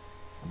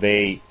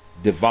 They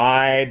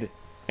divide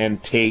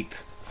and take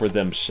for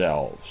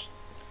themselves.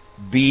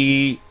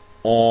 Be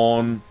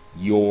on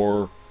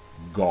your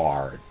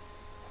guard.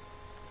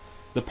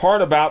 The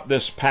part about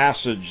this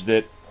passage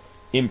that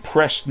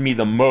impressed me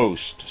the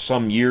most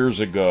some years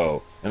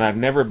ago, and I've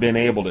never been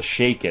able to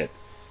shake it,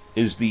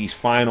 is these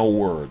final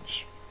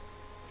words.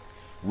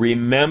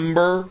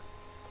 Remember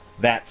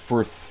that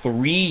for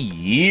 3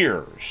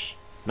 years,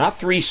 not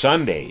 3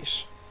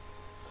 Sundays,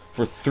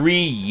 for 3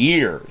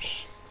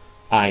 years,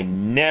 I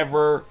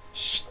never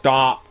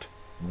stopped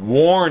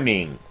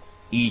warning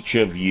each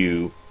of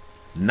you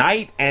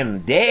night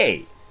and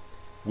day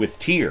with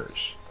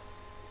tears.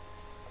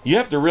 You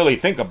have to really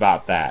think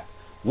about that.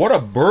 What a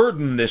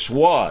burden this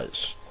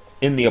was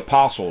in the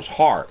apostle's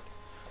heart.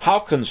 How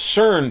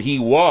concerned he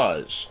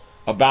was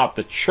about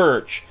the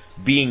church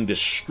being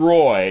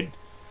destroyed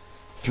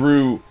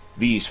through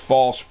these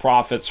false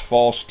prophets,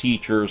 false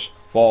teachers,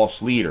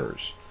 false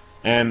leaders.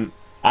 And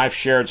I've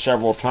shared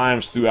several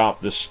times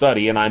throughout this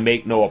study, and I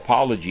make no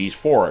apologies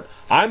for it.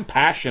 I'm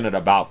passionate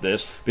about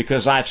this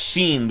because I've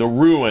seen the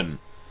ruin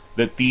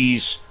that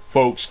these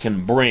folks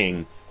can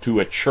bring to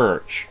a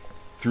church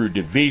through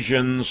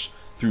divisions,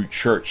 through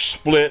church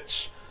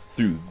splits,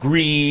 through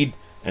greed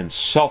and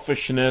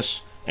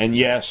selfishness, and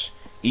yes,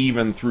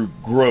 even through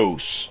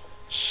gross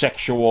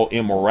sexual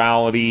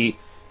immorality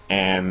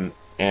and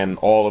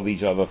all of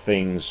these other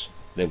things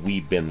that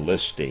we've been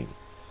listing.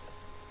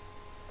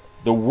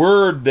 The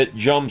word that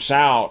jumps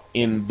out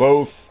in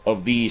both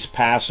of these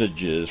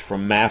passages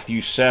from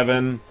Matthew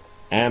 7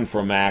 and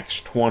from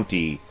Acts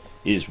 20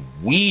 is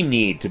we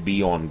need to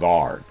be on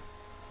guard.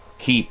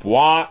 Keep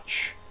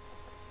watch,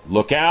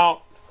 look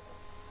out,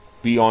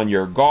 be on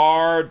your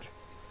guard,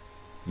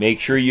 make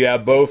sure you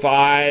have both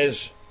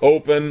eyes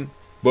open,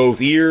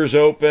 both ears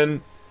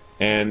open,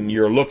 and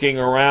you're looking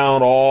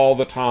around all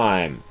the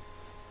time,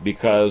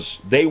 because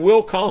they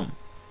will come.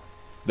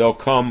 They'll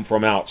come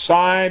from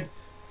outside,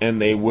 and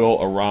they will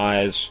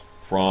arise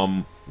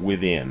from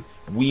within.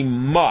 We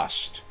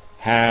must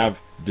have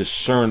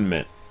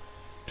discernment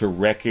to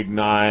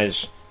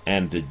recognize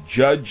and to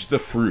judge the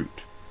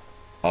fruit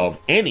of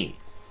any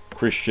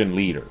Christian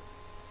leader.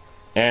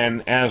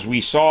 And as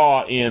we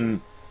saw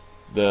in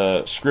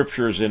the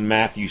scriptures in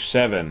Matthew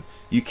 7,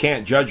 you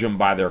can't judge them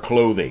by their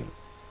clothing.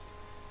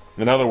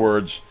 In other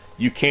words,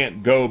 you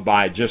can't go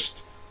by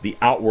just the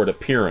outward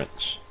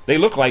appearance. They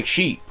look like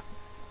sheep.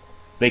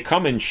 They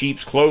come in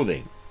sheep's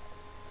clothing.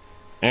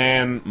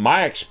 And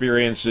my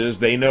experience is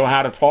they know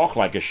how to talk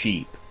like a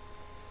sheep.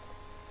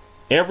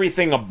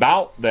 Everything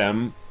about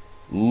them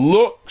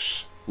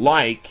looks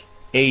like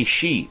a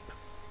sheep.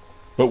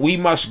 But we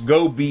must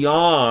go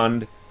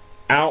beyond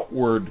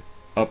outward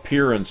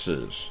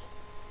appearances.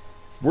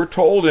 We're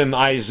told in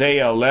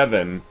Isaiah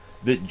 11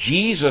 that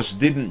Jesus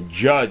didn't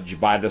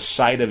judge by the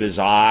sight of his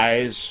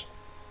eyes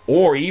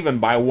or even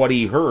by what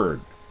he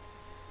heard.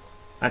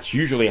 That's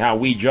usually how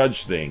we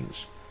judge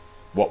things,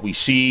 what we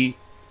see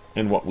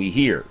and what we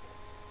hear.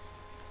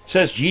 It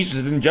says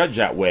Jesus didn't judge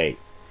that way.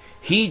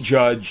 He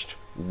judged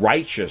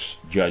righteous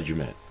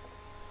judgment.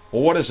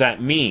 Well, what does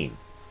that mean?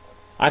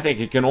 I think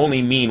it can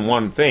only mean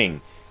one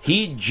thing.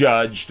 He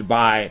judged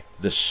by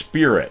the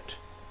Spirit.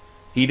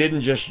 He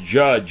didn't just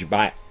judge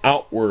by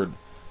outward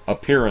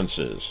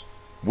appearances.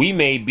 We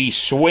may be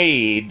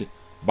swayed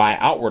by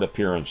outward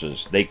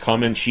appearances. They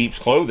come in sheep's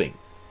clothing.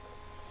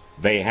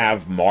 They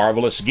have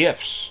marvelous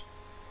gifts.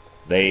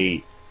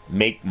 They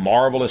make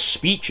marvelous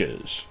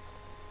speeches.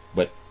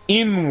 But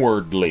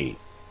inwardly,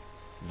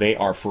 they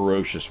are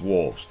ferocious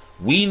wolves.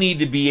 We need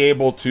to be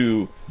able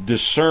to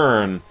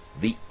discern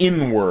the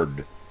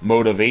inward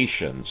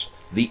motivations,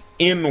 the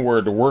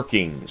inward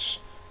workings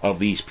of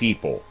these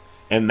people.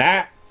 And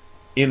that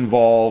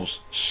involves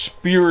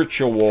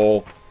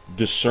spiritual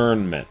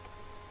discernment.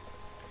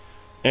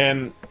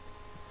 And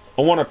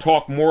I want to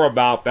talk more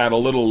about that a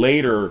little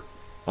later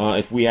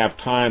if we have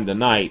time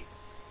tonight.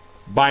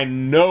 By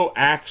no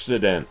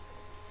accident,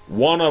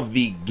 one of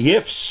the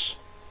gifts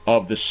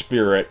of the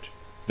Spirit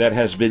that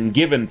has been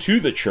given to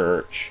the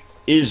church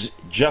is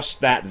just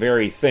that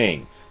very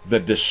thing, the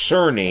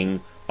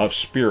discerning of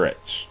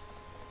spirits.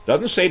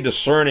 Doesn't say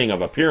discerning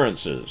of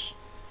appearances,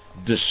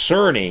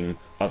 discerning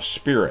of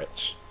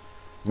spirits.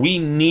 We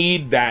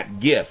need that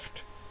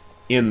gift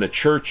in the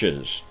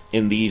churches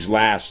in these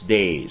last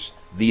days,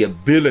 the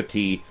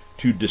ability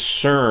to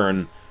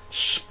discern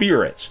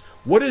spirits.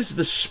 What is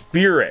the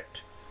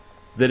spirit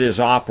that is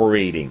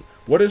operating?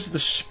 What is the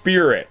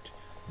spirit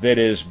that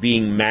is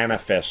being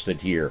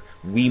manifested here?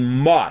 We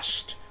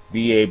must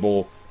be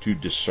able to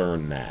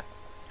discern that.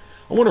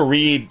 I want to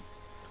read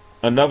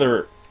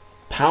another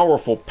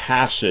powerful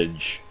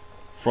passage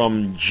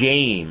from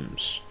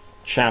James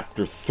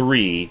chapter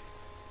 3,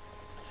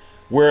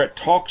 where it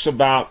talks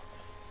about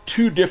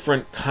two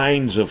different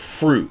kinds of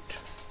fruit.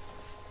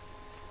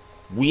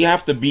 We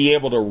have to be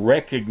able to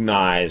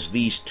recognize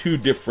these two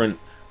different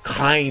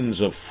kinds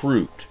of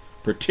fruit,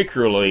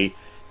 particularly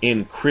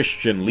in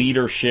Christian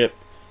leadership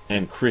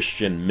and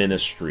Christian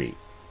ministry.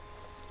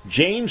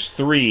 James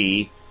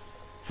 3,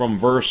 from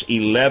verse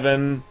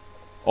 11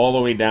 all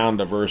the way down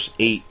to verse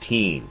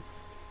 18.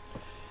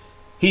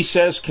 He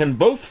says, "Can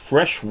both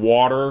fresh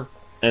water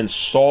and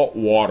salt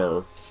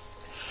water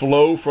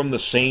flow from the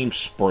same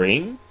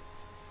spring?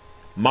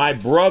 My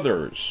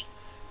brothers,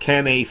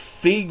 can a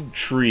fig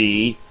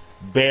tree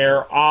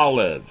bear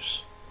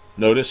olives?"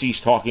 Notice he's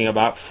talking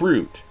about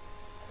fruit.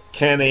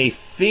 "Can a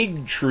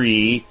fig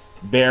tree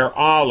bear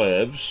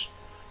olives,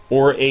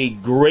 or a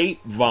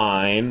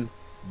grapevine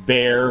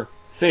bear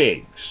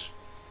figs?"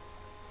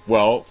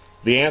 Well,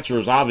 the answer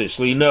is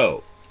obviously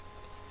no.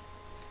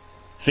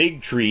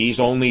 Fig trees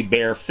only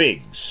bear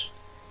figs.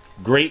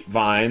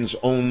 Grapevines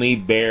only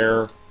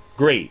bear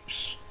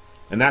grapes.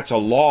 And that's a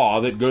law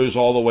that goes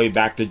all the way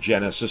back to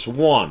Genesis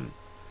 1.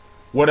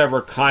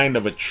 Whatever kind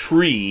of a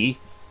tree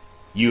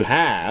you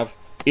have,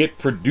 it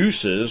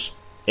produces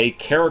a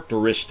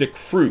characteristic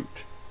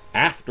fruit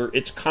after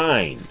its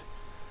kind.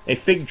 A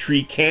fig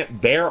tree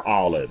can't bear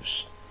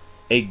olives.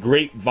 A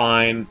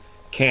grapevine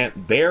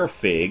can't bear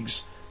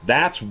figs.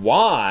 That's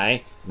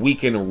why we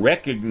can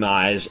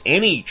recognize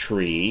any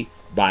tree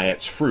by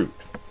its fruit.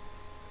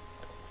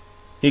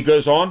 He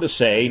goes on to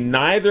say,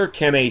 "Neither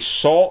can a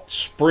salt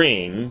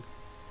spring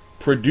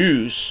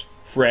produce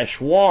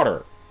fresh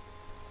water.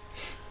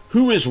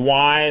 Who is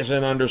wise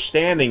and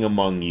understanding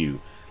among you?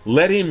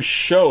 Let him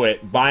show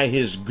it by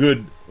his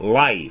good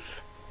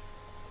life."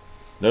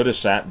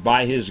 Notice that,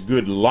 by his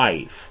good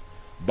life,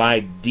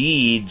 by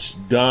deeds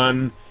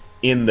done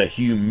in the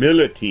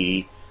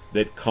humility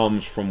that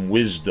comes from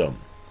wisdom.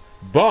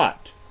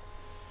 "But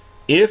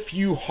if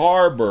you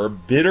harbor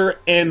bitter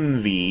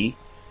envy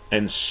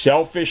and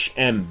selfish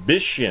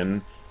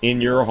ambition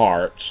in your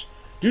hearts,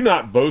 do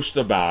not boast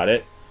about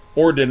it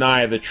or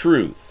deny the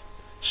truth.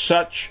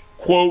 Such,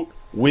 quote,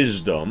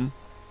 wisdom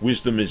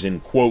is in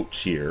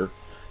quotes here,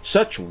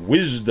 such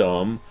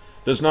wisdom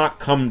does not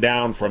come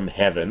down from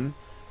heaven,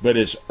 but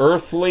is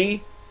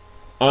earthly,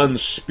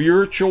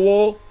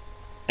 unspiritual,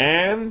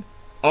 and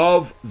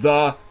of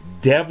the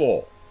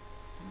devil.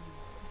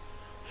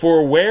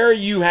 For where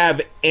you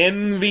have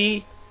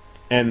envy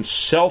and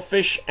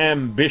selfish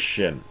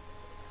ambition,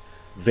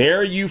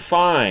 there you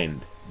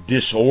find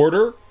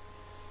disorder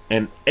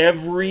and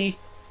every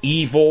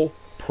evil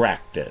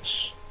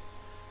practice.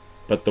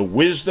 But the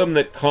wisdom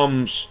that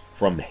comes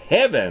from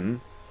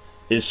heaven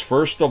is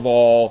first of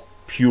all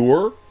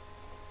pure,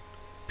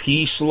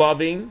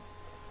 peace-loving,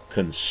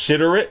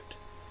 considerate,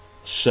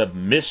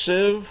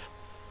 submissive,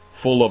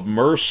 full of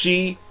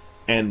mercy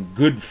and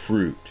good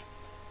fruit,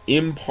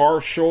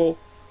 impartial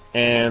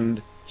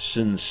and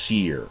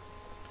sincere.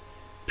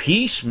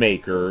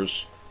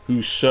 Peacemakers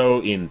who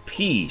sow in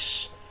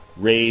peace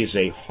raise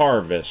a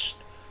harvest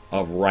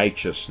of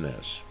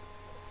righteousness."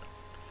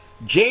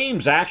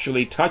 James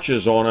actually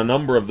touches on a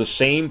number of the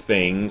same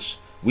things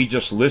we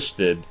just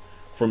listed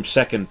from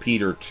 2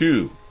 Peter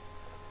 2.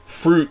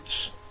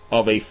 Fruits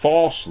of a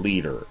false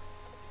leader: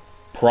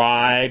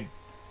 pride,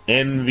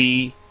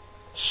 envy,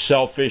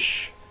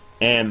 selfish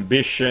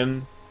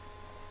ambition,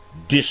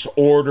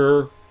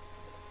 disorder,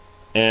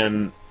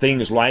 and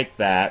things like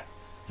that,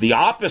 the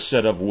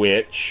opposite of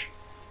which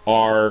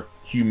are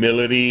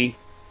humility,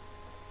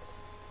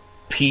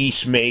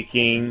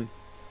 peacemaking,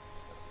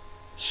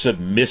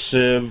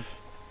 submissive,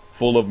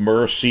 full of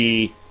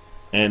mercy,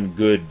 and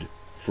good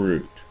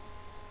fruit.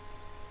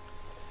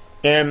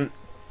 And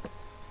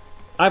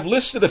I've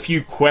listed a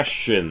few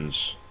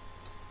questions.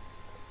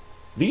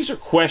 These are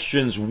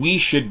questions we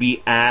should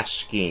be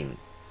asking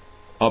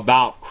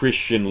about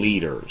Christian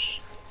leaders.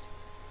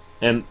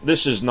 And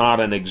this is not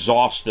an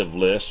exhaustive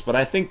list, but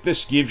I think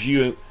this gives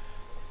you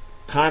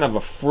kind of a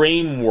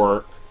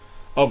framework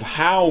of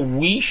how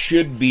we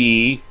should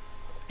be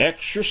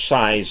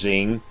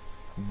exercising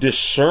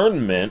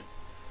discernment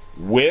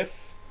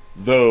with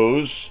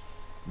those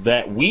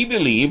that we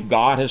believe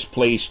God has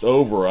placed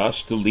over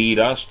us to lead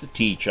us, to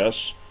teach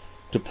us,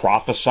 to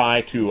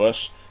prophesy to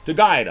us, to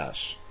guide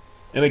us.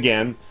 And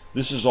again,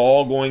 this is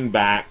all going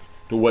back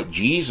to what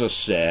Jesus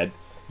said: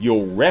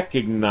 you'll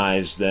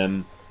recognize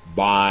them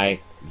by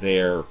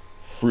their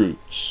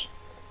fruits.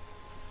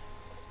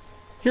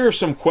 Here are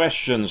some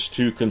questions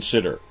to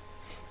consider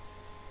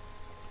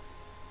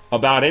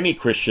about any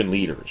Christian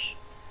leaders.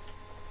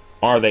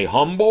 Are they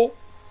humble,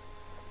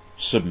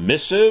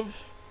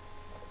 submissive,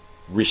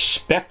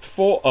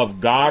 respectful of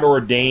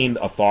God-ordained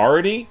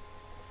authority?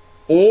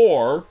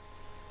 Or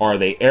are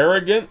they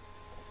arrogant,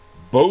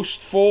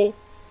 boastful,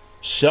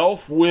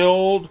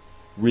 self-willed,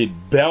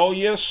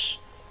 rebellious,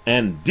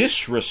 and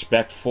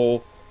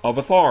disrespectful of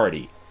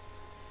authority?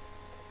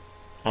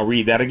 I'll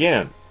read that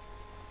again.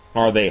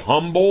 Are they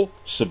humble,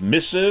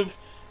 submissive,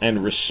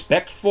 and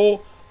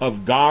respectful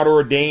of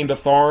God-ordained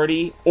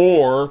authority,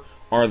 or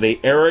are they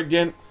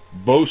arrogant,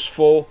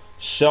 boastful,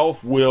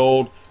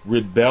 self-willed,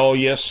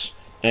 rebellious,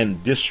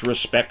 and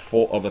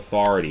disrespectful of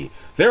authority?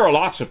 There are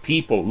lots of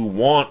people who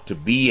want to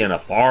be in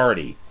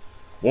authority.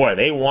 Boy,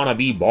 they want to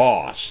be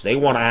boss. They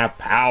want to have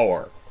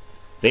power.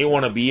 They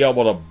want to be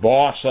able to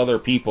boss other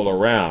people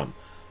around.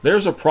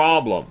 There's a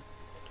problem.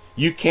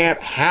 You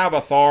can't have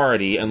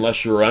authority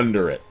unless you're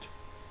under it.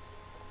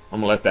 I'm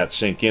going to let that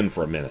sink in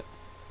for a minute.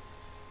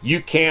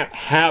 You can't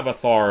have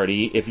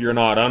authority if you're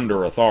not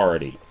under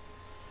authority.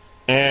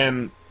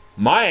 And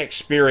my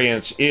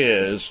experience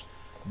is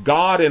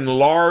God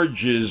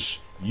enlarges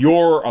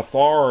your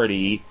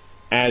authority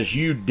as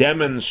you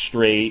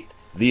demonstrate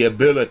the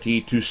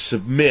ability to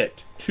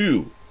submit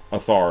to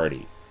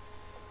authority.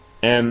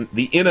 And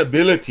the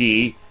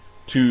inability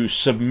to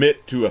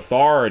submit to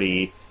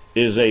authority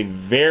is a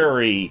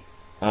very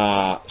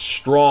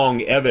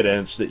strong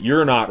evidence that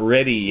you're not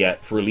ready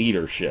yet for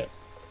leadership.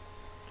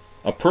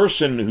 A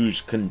person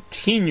who's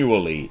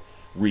continually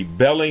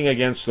rebelling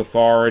against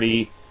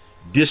authority,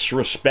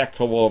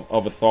 disrespectful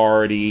of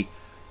authority,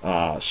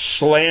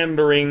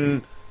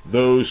 slandering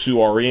those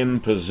who are in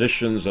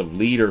positions of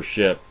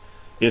leadership,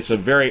 it's a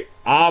very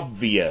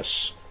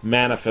obvious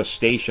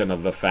manifestation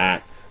of the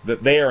fact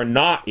that they are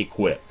not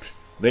equipped.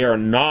 They are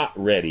not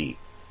ready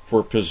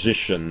for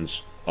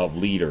positions of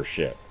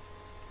leadership.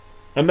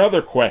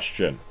 Another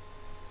question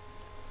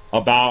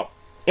about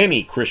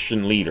any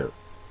Christian leader.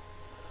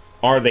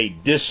 Are they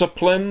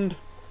disciplined,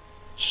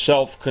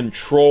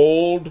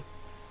 self-controlled,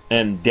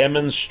 and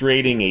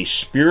demonstrating a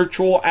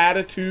spiritual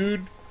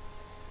attitude?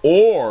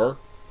 Or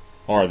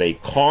are they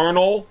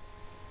carnal,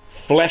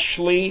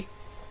 fleshly,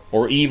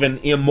 or even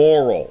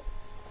immoral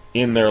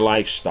in their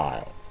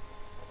lifestyle?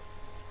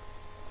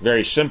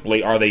 Very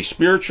simply, are they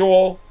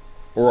spiritual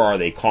or are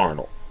they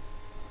carnal?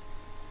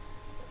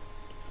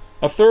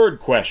 A third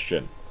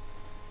question.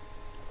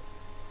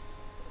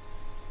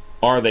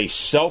 Are they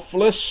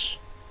selfless,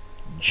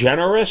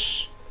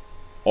 generous,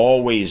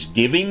 always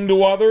giving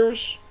to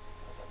others?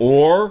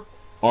 Or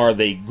are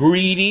they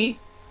greedy,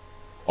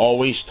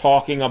 always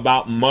talking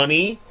about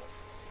money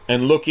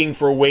and looking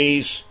for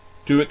ways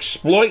to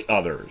exploit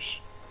others?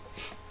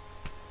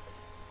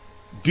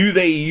 Do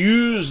they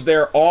use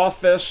their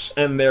office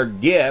and their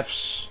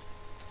gifts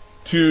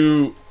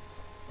to,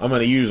 I'm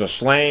going to use a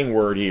slang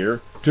word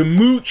here, to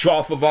mooch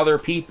off of other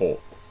people?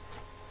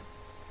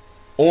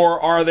 Or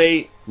are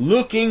they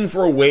looking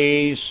for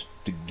ways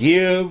to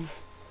give,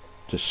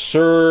 to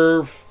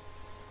serve,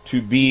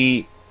 to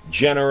be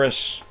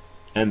generous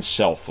and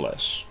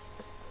selfless?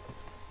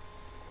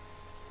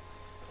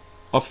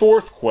 A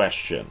fourth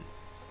question.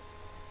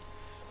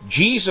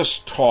 Jesus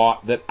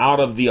taught that out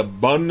of the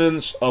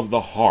abundance of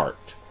the heart,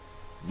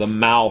 the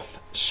mouth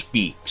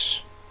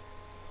speaks.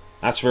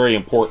 That's very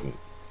important.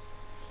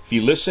 If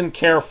you listen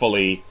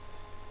carefully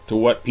to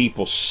what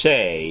people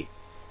say,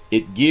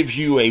 it gives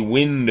you a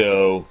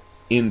window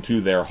into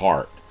their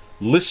heart.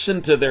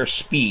 Listen to their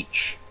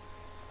speech.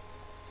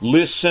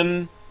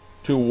 Listen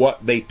to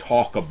what they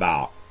talk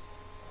about.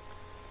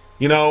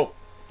 You know,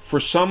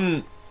 for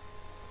some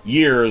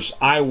years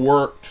I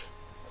worked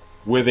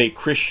with a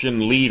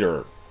Christian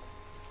leader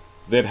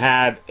that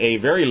had a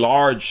very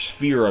large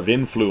sphere of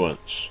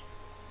influence,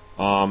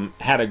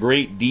 had a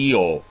great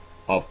deal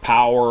of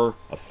power,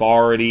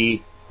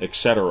 authority,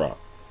 etc.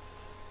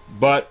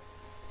 But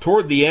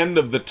toward the end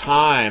of the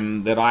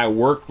time that I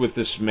worked with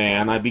this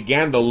man, I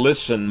began to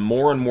listen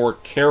more and more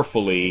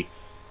carefully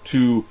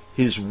to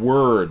his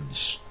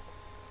words.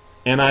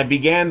 And I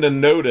began to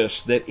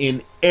notice that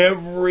in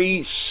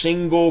every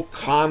single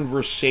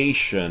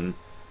conversation,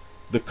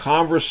 the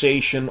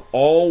conversation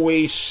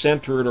always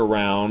centered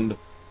around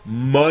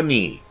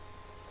money.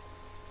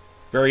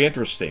 Very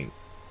interesting.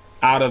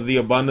 Out of the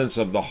abundance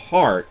of the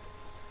heart,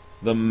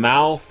 the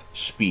mouth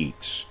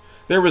speaks.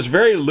 There was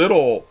very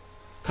little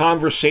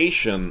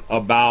conversation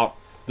about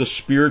the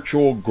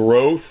spiritual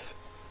growth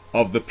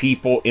of the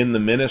people in the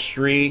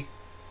ministry,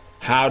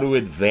 how to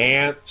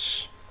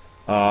advance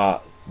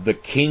the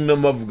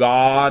kingdom of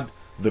God,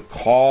 the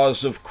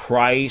cause of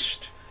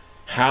Christ,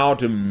 how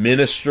to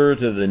minister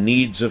to the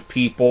needs of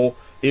people.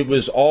 It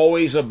was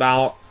always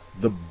about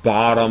the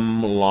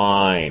bottom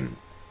line.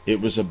 It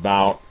was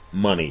about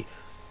money.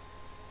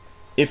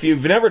 If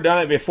you've never done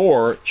it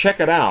before, check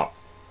it out.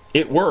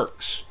 It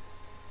works.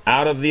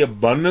 Out of the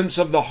abundance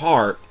of the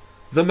heart,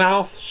 the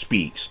mouth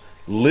speaks.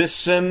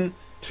 Listen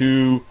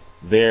to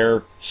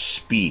their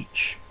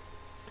speech.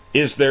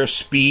 Is their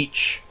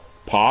speech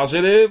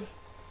positive?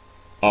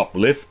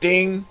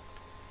 Uplifting?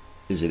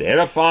 Is it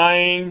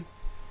edifying?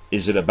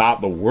 Is it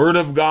about the Word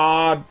of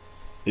God?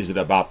 Is it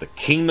about the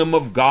kingdom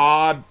of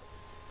God?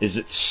 Is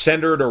it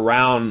centered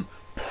around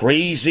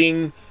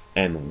praising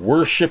and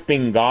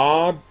worshiping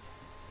God?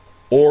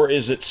 Or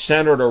is it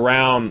centered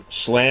around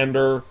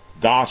slander,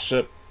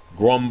 gossip,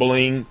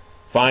 grumbling,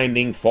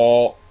 finding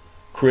fault,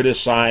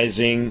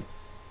 criticizing,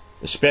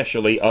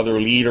 especially other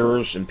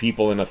leaders and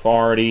people in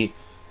authority,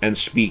 and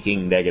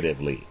speaking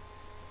negatively?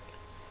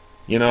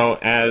 You know,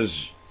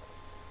 as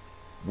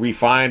we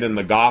find in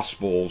the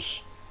Gospels,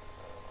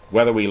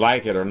 whether we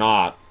like it or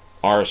not,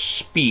 our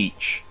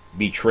speech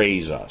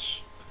betrays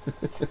us.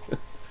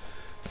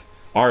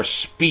 Our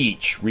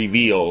speech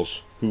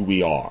reveals who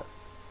we are.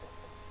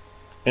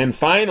 And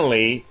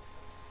finally,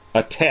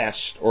 a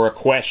test or a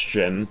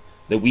question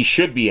that we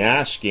should be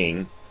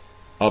asking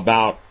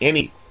about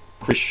any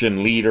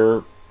Christian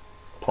leader,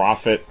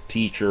 prophet,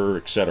 teacher,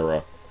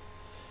 etc.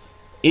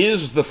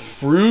 Is the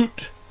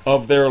fruit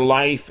of their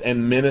life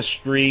and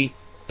ministry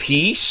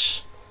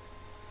peace?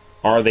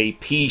 Are they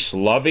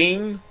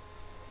peace-loving?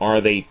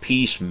 Are they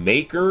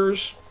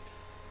peacemakers?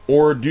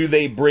 Or do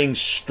they bring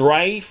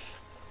strife,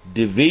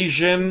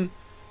 division,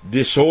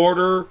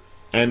 disorder,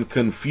 and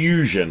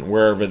confusion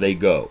wherever they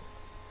go?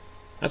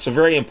 That's a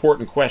very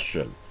important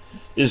question.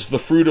 Is the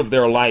fruit of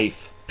their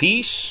life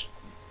peace,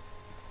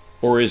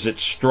 or is it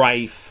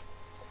strife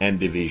and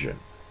division?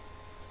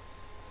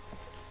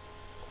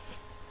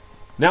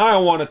 Now I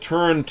want to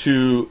turn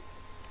to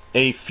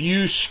a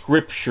few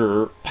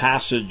scripture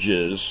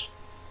passages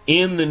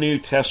in the New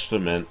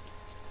Testament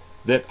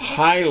that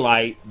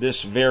highlight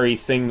this very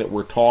thing that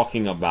we're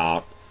talking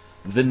about,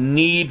 the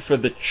need for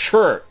the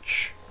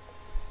church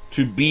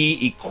to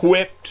be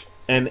equipped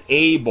and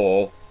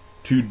able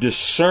to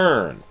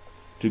discern,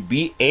 to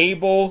be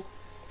able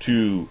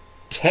to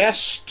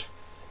test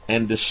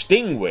and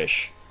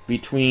distinguish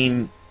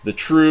between the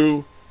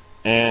true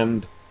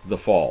and the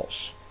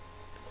false.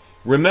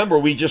 Remember,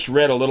 we just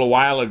read a little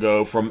while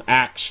ago from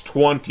Acts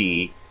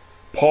 20,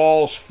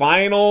 Paul's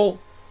final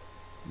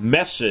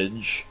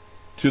message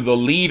to the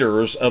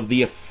leaders of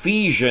the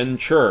Ephesian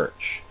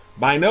church.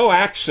 By no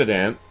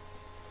accident,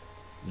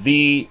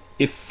 the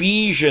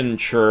Ephesian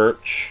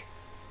church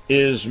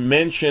is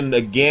mentioned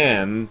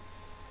again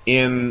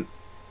in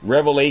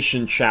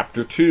Revelation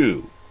chapter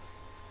 2.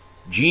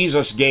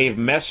 Jesus gave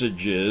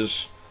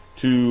messages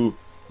to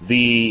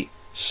the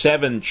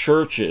 7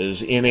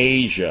 churches in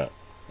Asia,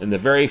 and the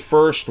very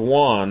first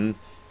one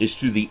is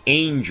to the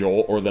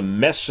angel or the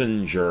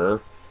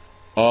messenger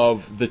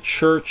of the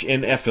church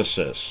in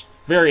Ephesus.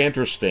 Very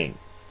interesting.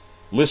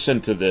 Listen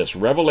to this.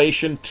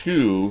 Revelation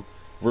 2,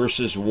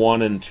 verses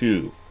 1 and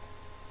 2.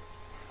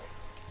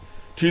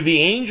 To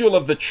the angel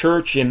of the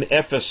church in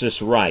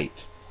Ephesus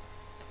write,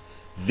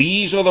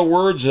 These are the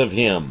words of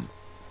him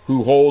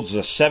who holds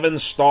the 7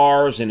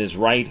 stars in his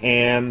right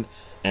hand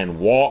and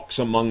walks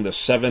among the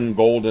 7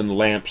 golden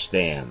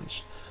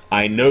lampstands.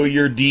 I know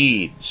your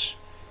deeds,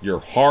 your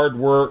hard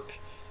work,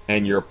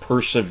 and your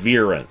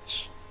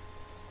perseverance.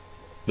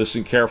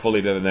 Listen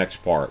carefully to the next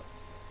part.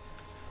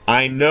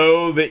 I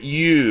know that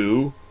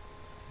you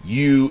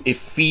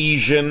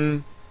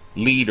Ephesian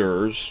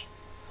leaders,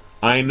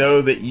 I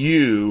know that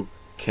you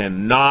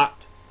cannot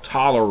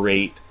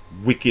tolerate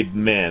wicked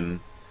men,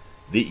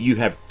 that you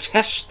have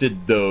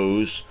tested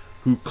those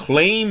who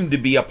claim to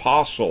be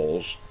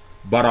apostles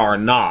but are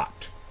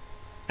not,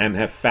 and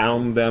have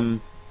found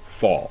them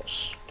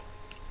false.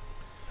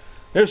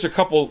 There's a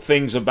couple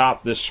things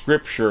about this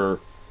scripture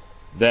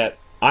that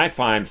I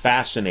find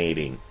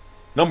fascinating.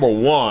 Number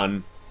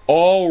one,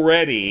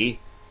 already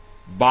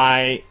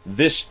by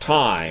this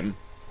time,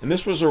 and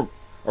this was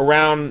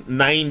around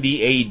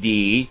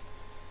 90 AD,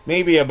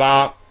 maybe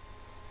about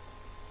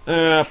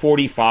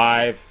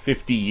 45,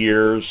 50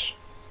 years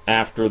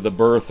after the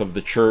birth of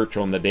the church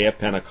on the day of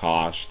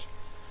Pentecost,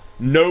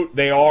 note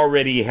they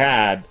already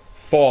had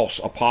false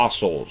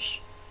apostles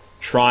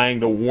trying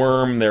to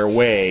worm their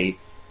way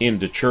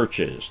into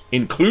churches,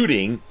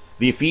 including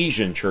the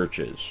Ephesian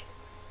churches.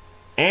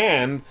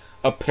 And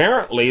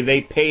apparently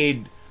they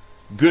paid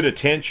good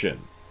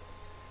attention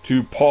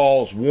to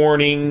Paul's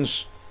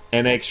warnings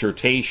and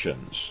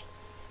exhortations,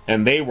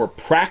 and they were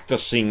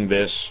practicing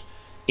this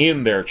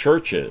in their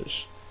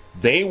churches.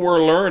 They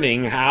were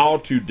learning how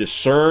to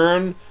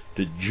discern,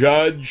 to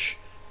judge,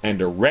 and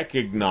to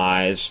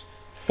recognize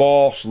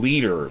false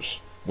leaders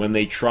when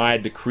they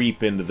tried to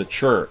creep into the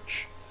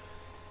church.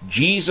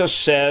 Jesus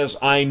says,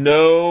 I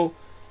know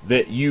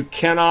that you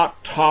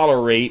cannot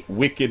tolerate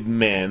wicked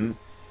men.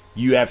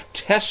 You have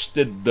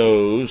tested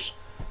those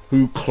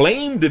who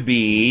claim to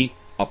be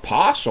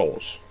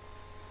apostles.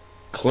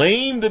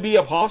 Claim to be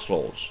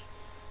apostles,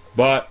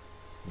 but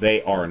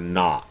they are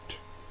not.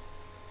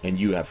 And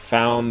you have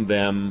found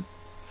them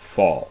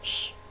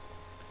false.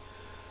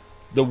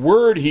 The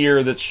word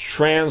here that's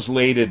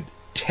translated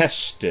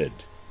tested,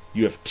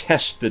 you have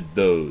tested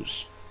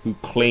those who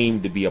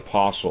claim to be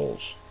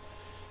apostles.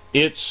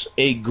 It's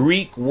a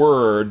Greek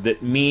word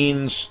that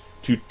means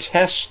to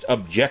test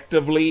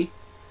objectively,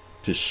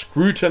 to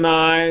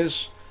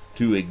scrutinize,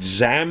 to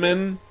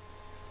examine,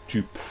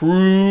 to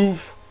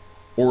prove,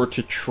 or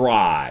to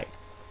try.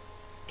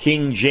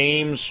 King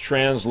James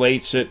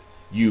translates it,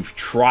 you've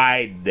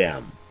tried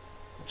them.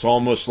 It's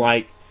almost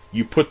like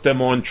you put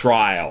them on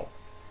trial.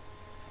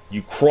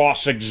 You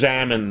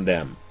cross-examine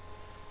them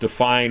to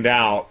find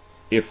out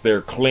if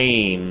their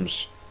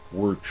claims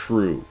were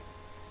true.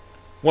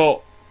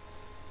 Well,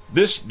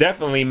 this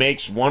definitely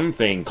makes one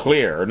thing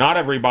clear. Not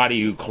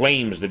everybody who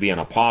claims to be an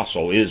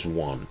apostle is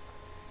one.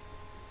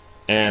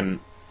 And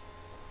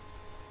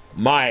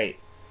my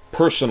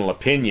personal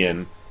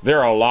opinion, there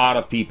are a lot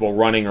of people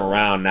running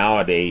around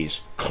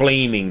nowadays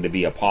claiming to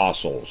be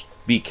apostles.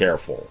 Be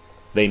careful.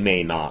 They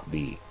may not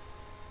be.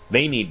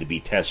 They need to be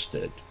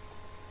tested.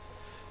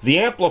 The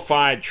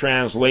Amplified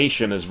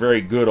Translation is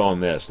very good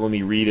on this. Let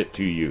me read it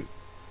to you.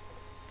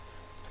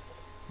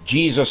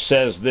 Jesus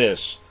says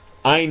this,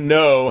 "I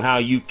know how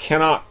you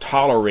cannot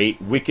tolerate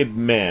wicked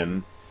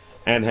men,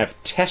 and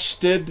have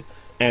tested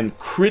and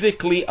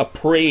critically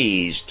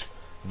appraised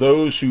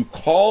those who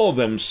call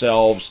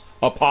themselves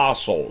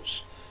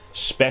apostles,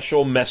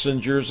 special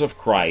messengers of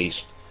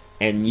Christ,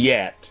 and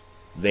yet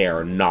they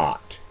are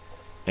not.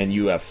 And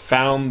you have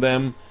found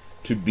them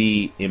to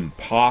be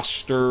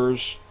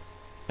impostors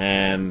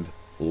and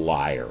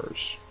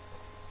liars."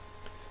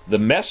 The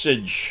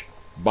Message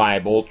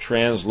Bible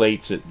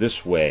translates it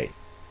this way,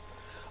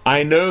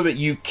 "I know that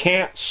you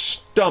can't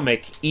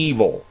stomach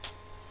evil,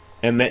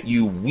 and that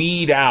you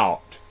weed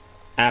out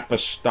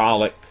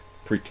apostolic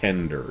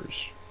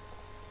pretenders."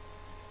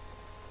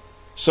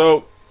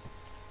 So,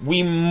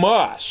 we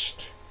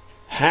must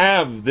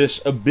have this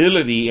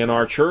ability in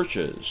our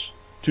churches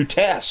to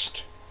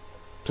test,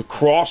 to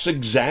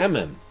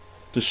cross-examine,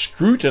 to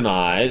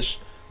scrutinize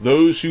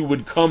those who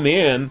would come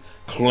in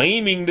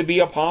claiming to be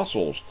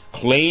apostles,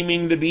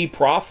 claiming to be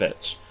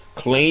prophets,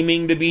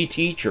 claiming to be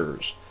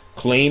teachers,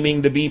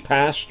 claiming to be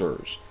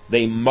pastors.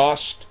 They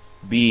must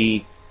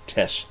be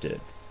tested.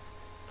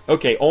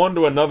 Okay, on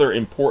to another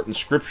important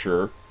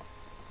scripture.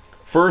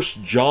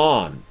 1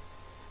 John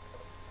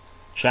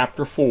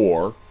chapter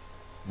 4,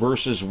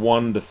 verses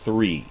 1 to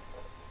 3.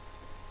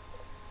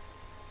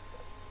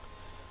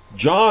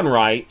 John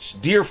writes,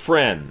 "Dear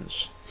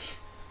friends,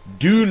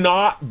 do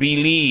not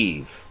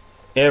believe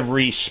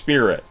every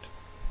spirit."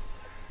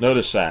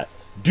 Notice that.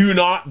 Do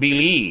not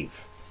believe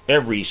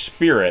every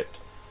spirit,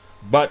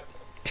 but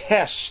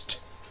test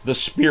the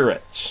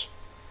spirits.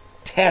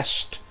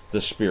 Test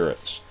the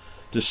spirits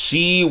to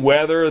see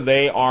whether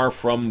they are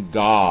from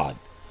God.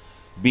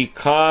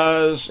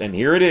 Because, and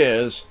here it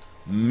is,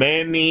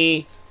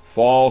 many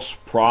false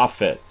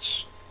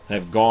prophets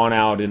have gone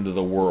out into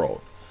the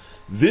world.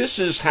 This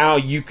is how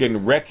you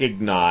can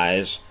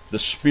recognize the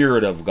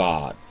Spirit of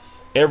God.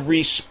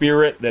 Every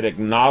spirit that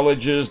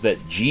acknowledges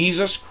that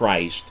Jesus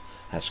Christ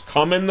has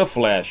come in the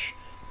flesh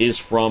is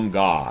from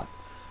God.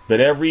 But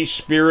every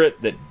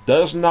spirit that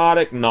does not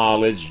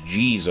acknowledge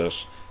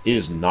Jesus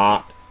is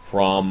not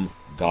from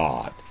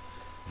God.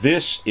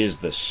 This is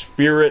the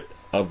spirit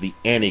of the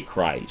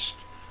Antichrist,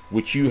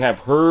 which you have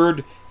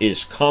heard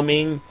is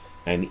coming,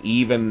 and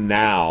even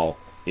now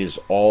is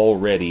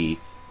already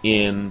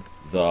in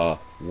the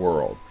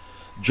world.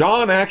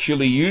 John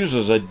actually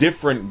uses a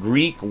different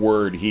Greek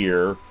word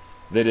here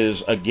that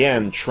is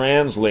again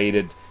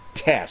translated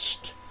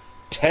test.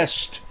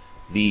 Test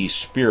these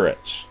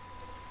spirits.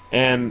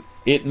 And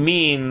it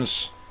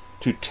means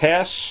to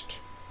test,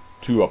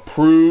 to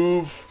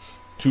approve,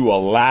 to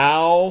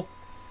allow,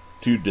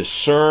 to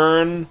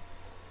discern,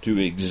 to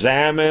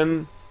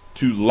examine,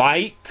 to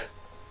like,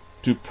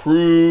 to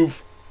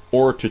prove,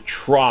 or to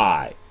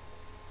try.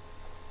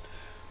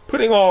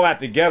 Putting all that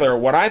together,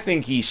 what I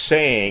think he's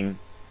saying,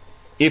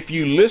 if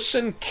you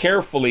listen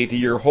carefully to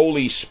your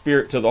Holy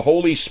Spirit, to the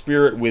Holy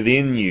Spirit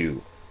within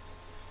you,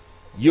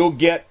 you'll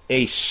get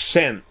a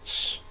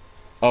sense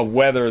of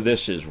whether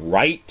this is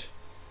right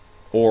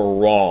or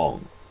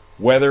wrong,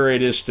 whether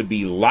it is to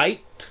be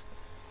liked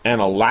and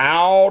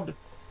allowed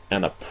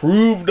and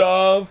approved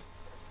of,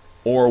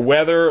 or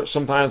whether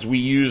sometimes we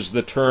use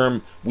the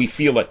term, we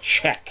feel a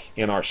check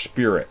in our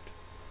spirit.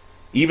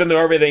 Even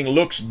though everything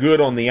looks good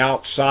on the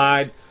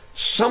outside,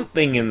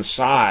 something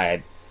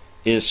inside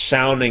is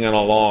sounding an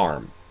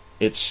alarm.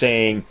 It's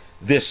saying,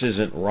 this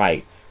isn't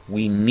right.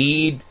 We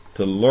need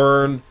to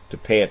learn to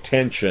pay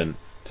attention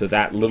to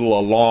that little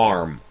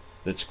alarm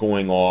that's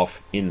going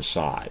off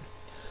inside.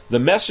 The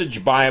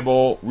Message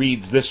Bible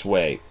reads this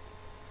way,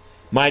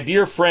 "My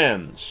dear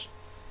friends,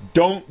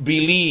 don't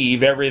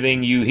believe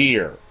everything you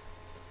hear.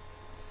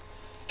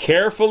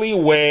 Carefully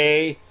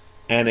weigh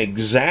and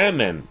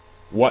examine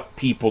what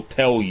people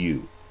tell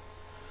you.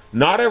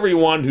 Not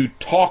everyone who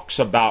talks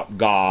about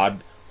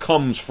God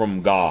comes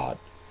from God.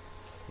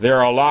 There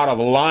are a lot of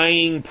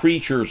lying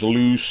preachers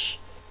loose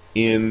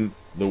in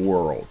the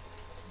world."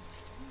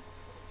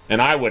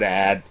 And I would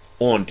add,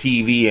 on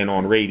TV and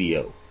on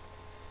radio.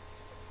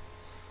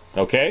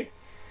 Okay?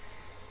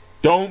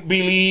 Don't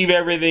believe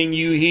everything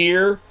you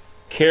hear.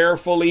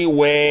 Carefully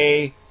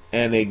weigh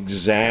and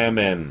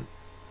examine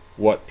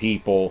what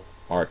people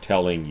are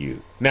telling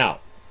you. Now,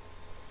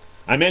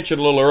 I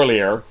mentioned a little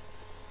earlier,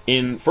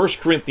 in 1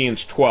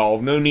 Corinthians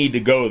 12, no need to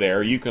go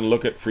there, you can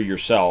look at it for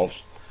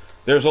yourselves,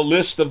 there's a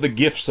list of the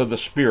gifts of the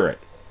Spirit,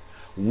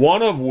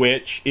 one of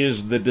which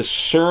is the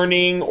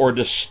discerning or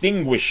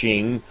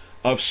distinguishing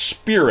of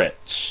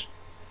spirits.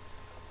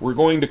 We're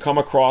going to come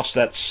across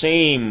that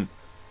same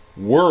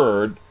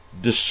word,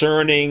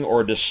 discerning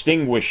or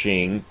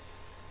distinguishing,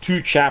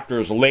 2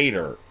 chapters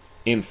later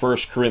in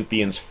 1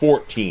 Corinthians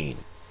 14.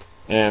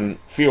 And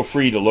feel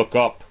free to look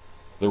up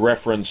the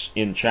reference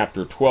in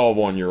chapter 12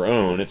 on your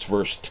own. It's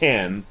verse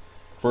 10,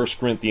 1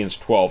 Corinthians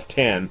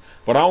 12:10.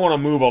 But I want to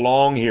move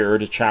along here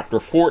to chapter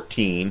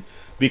 14,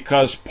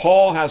 because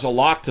Paul has a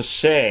lot to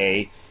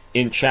say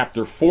in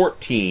chapter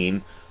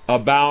 14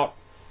 about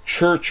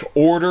church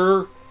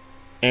order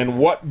and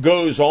what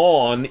goes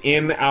on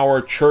in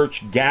our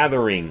church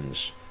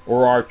gatherings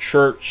or our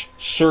church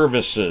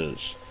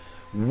services.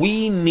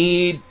 We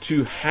need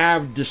to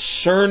have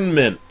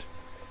discernment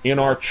in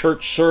our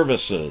church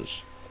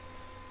services.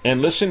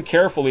 And listen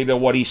carefully to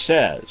what he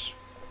says,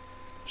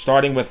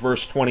 starting with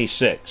verse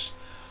 26.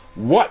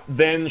 What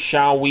then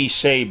shall we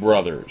say,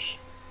 brothers,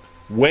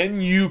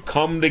 when you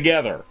come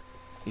together?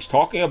 He's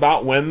talking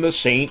about when the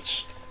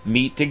saints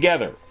meet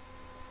together.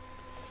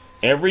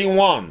 Every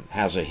one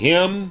has a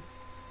hymn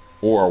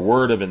or a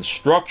word of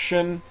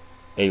instruction,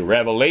 a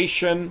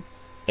revelation,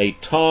 a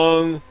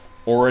tongue,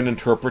 or an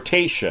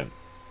interpretation.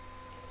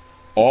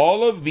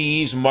 All of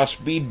these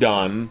must be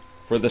done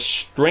for the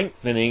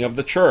strengthening of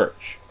the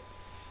church.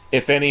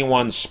 If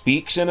anyone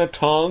speaks in a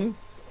tongue,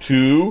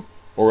 2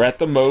 or at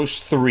the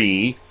most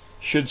 3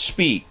 should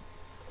speak,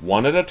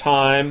 one at a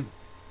time,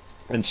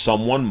 and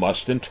someone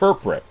must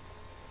interpret.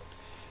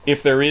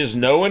 If there is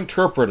no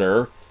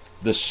interpreter,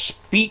 the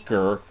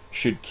speaker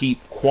should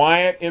keep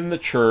quiet in the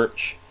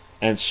church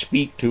and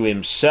speak to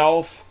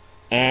himself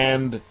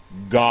and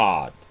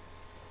God.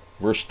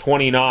 Verse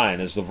 29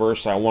 is the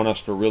verse I want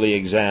us to really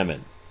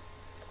examine.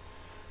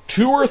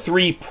 2 or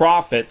 3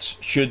 prophets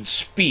should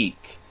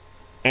speak,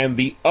 and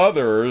the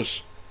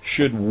others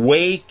should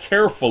weigh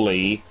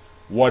carefully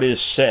what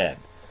is said.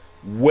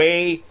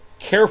 Weigh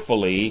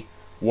carefully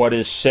what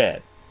is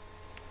said.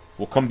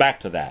 We'll come back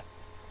to that.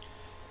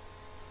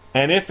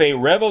 And if a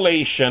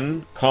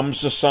revelation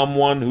comes to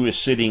someone who is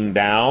sitting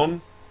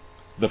down,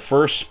 the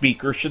first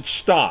speaker should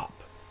stop.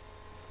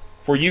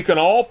 For you can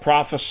all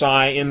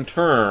prophesy in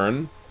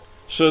turn,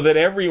 so that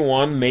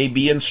everyone may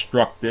be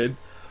instructed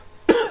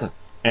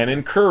and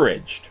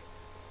encouraged.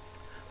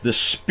 The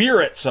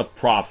spirits of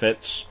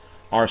prophets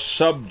are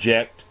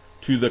subject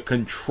to the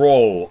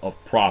control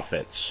of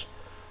prophets,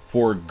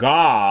 for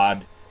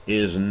God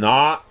is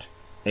not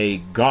a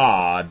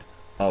God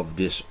of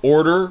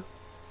disorder,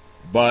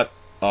 but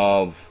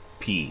of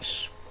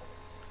peace.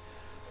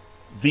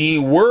 The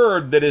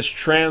word that is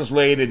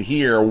translated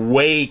here,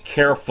 weigh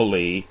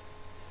carefully,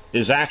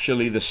 is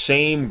actually the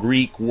same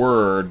Greek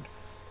word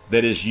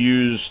that is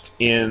used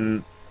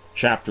in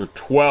chapter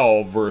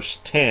 12, verse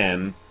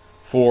 10,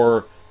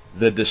 for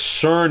the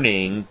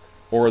discerning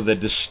or the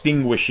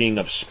distinguishing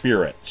of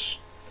spirits.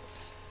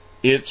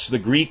 It's the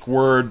Greek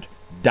word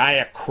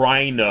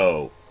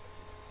diakrino,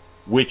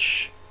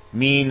 which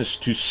means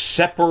to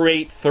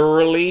separate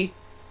thoroughly,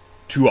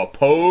 to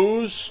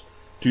oppose,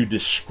 to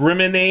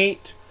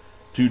discriminate,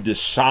 to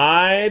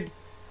decide,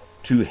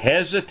 to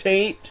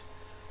hesitate,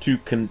 to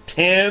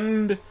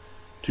contend,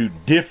 to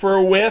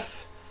differ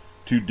with,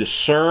 to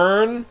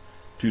discern,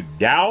 to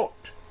doubt,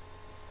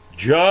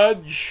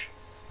 judge,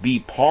 be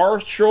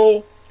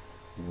partial,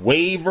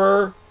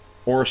 waver,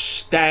 or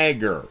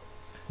stagger.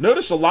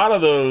 Notice a lot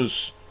of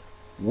those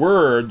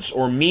words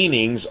or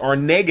meanings are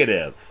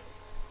negative.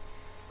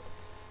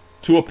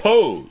 To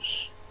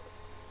oppose,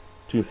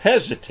 to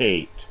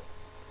hesitate,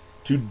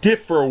 to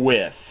differ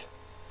with,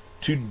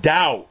 to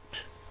doubt,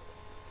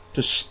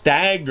 to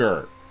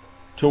stagger,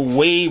 to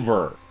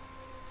waver.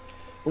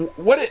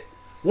 What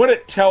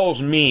it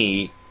tells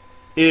me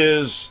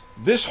is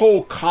this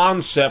whole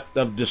concept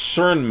of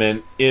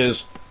discernment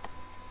is,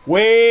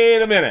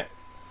 wait a minute.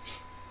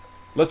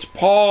 Let's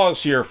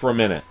pause here for a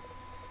minute.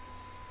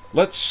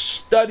 Let's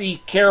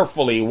study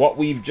carefully what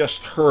we've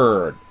just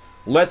heard.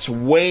 Let's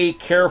weigh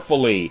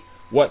carefully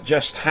what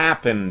just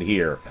happened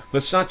here.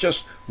 Let's not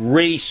just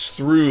race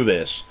through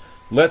this.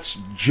 Let's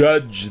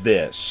judge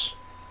this.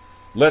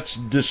 Let's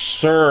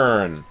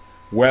discern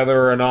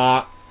whether or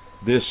not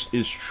this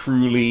is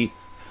truly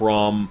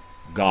from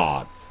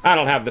God. I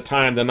don't have the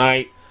time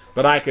tonight,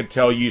 but I could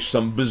tell you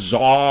some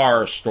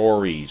bizarre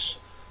stories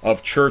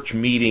of church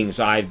meetings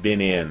I've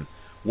been in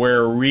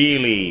where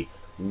really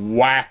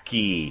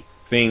wacky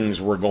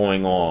things were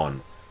going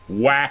on.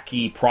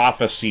 Wacky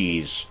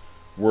prophecies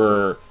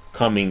were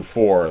coming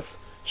forth.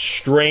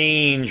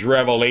 Strange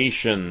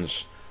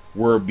revelations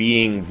were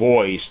being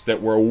voiced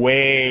that were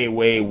way,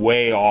 way,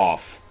 way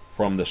off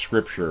from the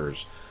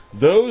Scriptures.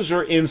 Those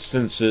are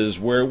instances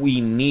where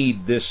we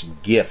need this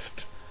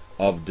gift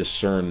of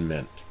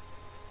discernment.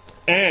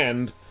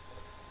 And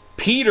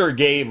Peter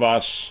gave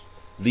us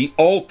the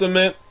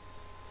ultimate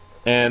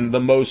and the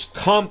most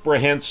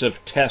comprehensive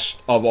test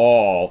of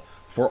all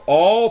for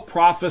all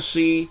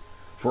prophecy,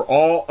 for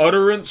all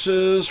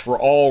utterances, for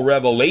all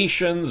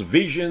revelations,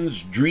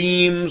 visions,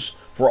 dreams,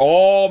 for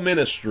all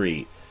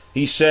ministry.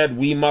 He said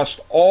we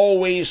must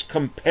always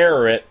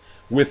compare it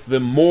with the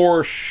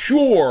more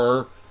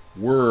sure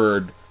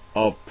word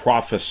of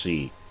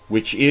prophecy,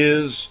 which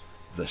is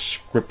the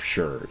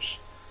Scriptures.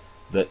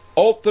 The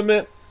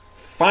ultimate,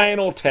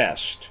 final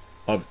test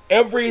of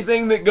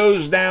everything that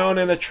goes down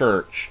in a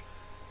church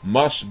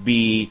must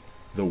be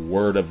the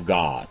Word of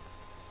God.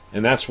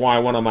 And that's why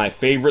one of my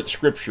favorite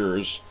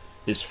scriptures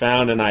is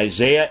found in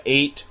Isaiah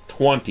 8:12.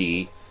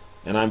 20,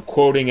 and I'm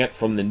quoting it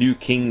from the New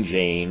King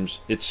James.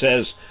 It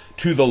says,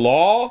 to the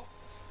law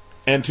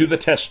and to the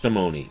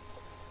testimony.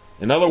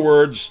 In other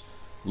words,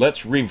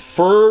 let's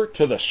refer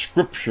to the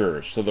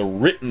scriptures, to the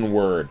written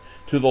word,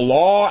 to the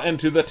law and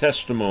to the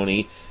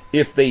testimony.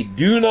 If they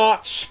do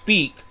not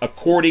speak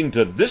according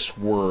to this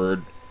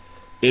word,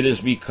 it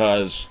is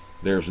because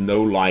there's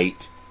no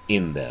light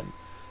in them.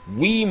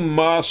 We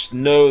must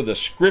know the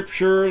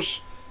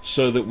scriptures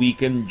so that we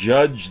can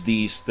judge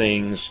these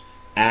things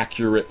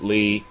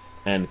accurately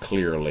and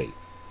clearly.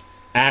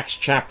 Acts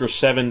chapter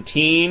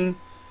 17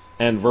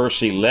 and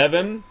verse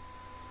 11,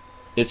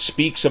 it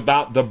speaks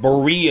about the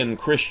Berean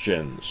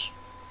Christians,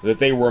 that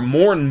they were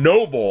more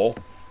noble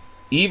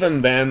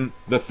even than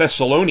the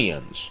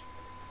Thessalonians.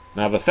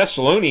 Now the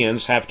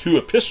Thessalonians have 2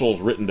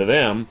 epistles written to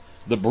them.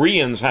 The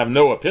Bereans have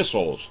no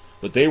epistles,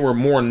 but they were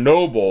more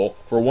noble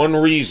for one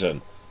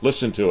reason.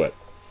 Listen to it.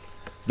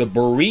 The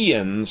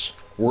Bereans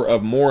were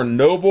of more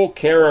noble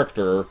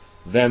character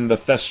than the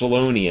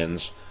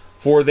Thessalonians,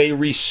 for they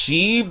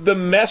received the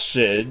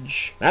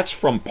message, that's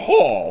from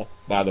Paul,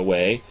 by the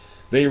way,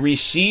 they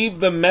received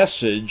the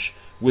message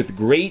with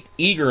great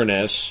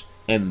eagerness,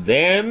 and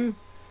then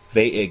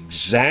they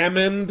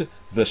examined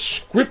the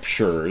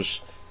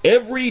scriptures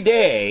every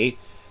day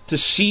to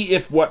see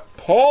if what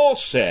Paul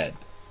said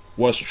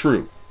was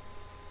true.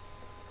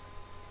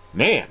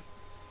 Man,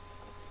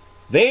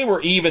 they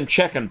were even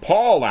checking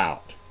Paul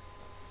out.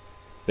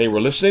 They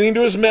were listening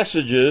to his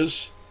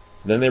messages,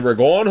 then they were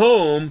going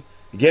home,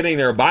 getting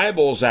their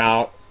Bibles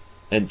out,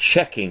 and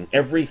checking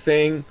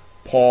everything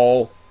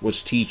Paul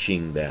was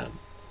teaching them.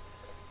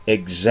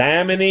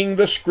 Examining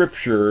the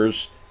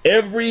scriptures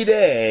every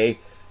day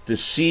to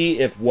see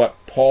if what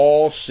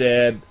Paul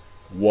said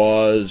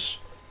was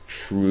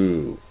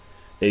true.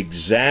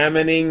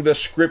 Examining the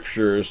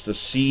scriptures to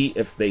see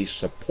if they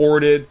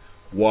supported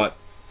what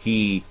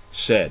he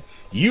said.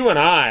 You and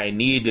I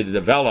need to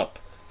develop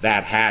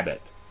that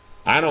habit.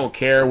 I don't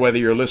care whether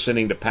you're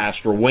listening to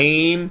Pastor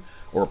Wayne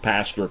or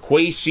Pastor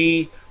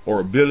Quasey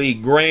or Billy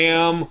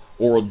Graham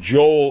or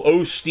Joel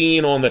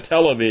Osteen on the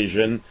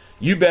television.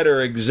 You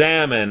better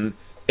examine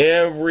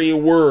every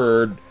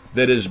word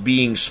that is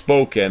being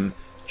spoken.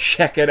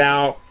 Check it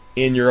out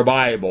in your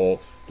Bible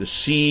to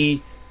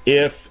see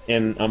if,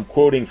 and I'm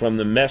quoting from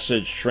the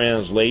Message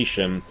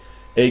translation,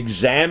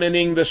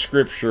 examining the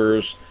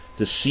scriptures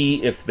to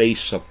see if they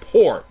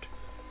support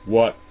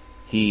what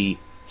he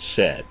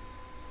said.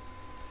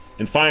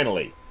 And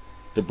finally,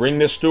 to bring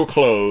this to a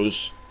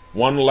close,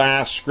 one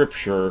last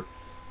scripture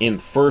in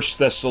 1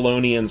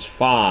 Thessalonians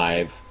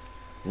 5,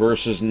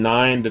 verses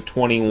 9 to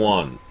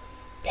 21.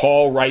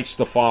 Paul writes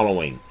the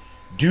following,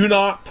 do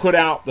not put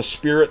out the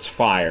Spirit's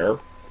fire.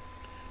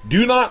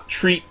 Do not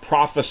treat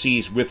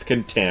prophecies with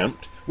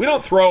contempt. We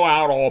don't throw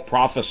out all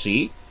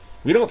prophecy.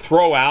 We don't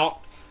throw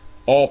out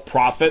all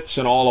prophets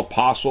and all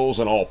apostles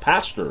and all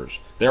pastors.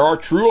 There are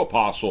true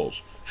apostles,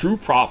 true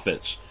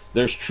prophets.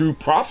 There's true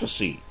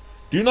prophecy.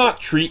 Do not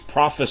treat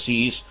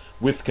prophecies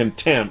with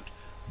contempt,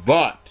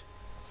 but,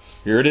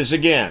 here it is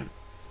again,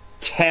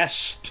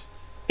 test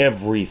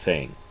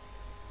everything.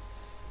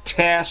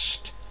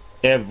 Test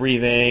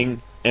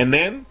everything, and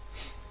then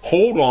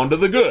hold on to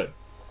the good.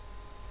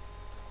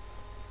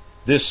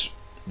 This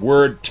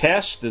word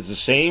test is the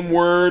same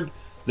word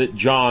that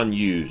John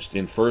used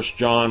in 1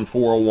 John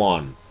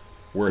 4:1,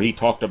 where he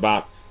talked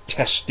about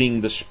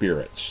testing the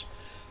spirits.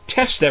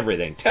 Test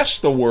everything.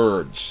 Test the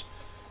words.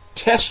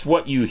 Test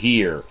what you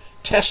hear.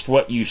 Test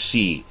what you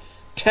see.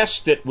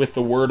 Test it with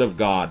the Word of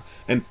God,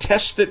 and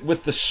test it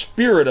with the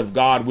Spirit of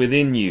God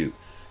within you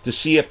to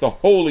see if the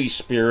Holy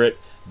Spirit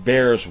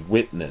bears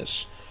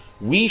witness.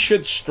 We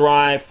should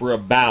strive for a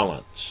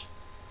balance.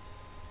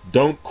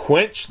 Don't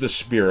quench the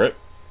Spirit,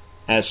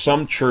 as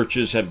some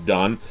churches have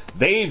done.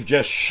 They've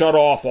just shut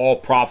off all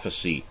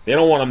prophecy. They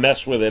don't want to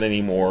mess with it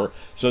anymore,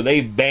 so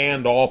they've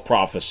banned all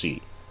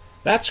prophecy.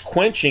 That's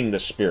quenching the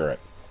Spirit.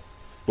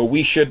 But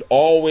we should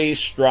always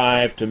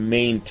strive to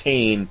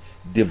maintain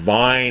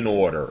divine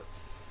order,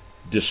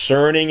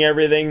 discerning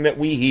everything that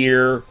we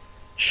hear,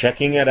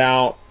 checking it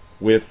out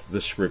with the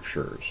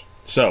Scriptures.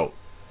 So,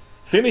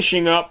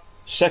 finishing up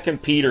 2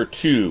 Peter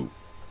 2,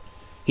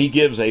 he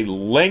gives a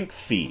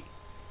lengthy,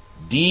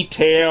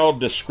 detailed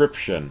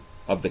description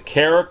of the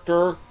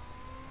character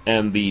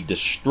and the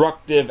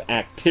destructive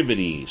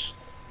activities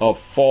of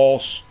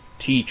false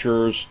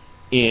teachers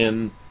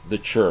in the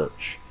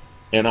church.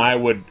 And I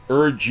would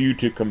urge you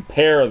to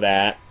compare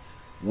that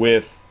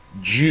with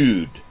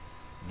Jude,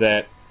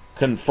 that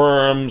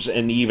confirms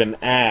and even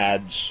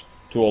adds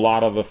to a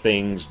lot of the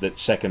things that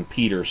 2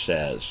 Peter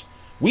says.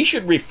 We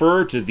should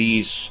refer to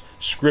these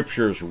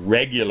scriptures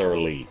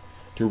regularly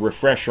to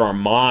refresh our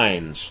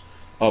minds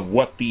of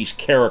what these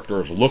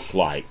characters look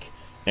like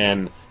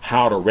and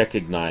how to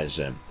recognize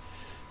them.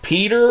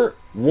 Peter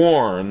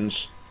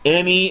warns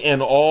any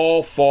and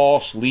all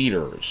false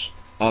leaders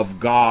of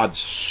God's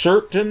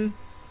certain,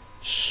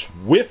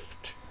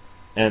 swift,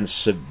 and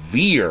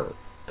severe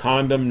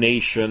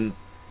condemnation,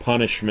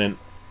 punishment,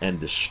 and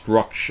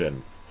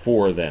destruction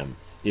for them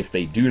if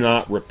they do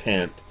not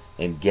repent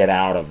and get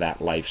out of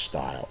that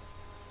lifestyle.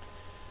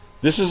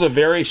 This is a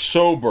very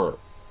sober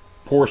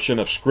portion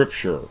of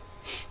Scripture,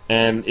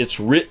 and it's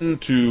written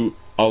to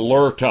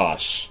alert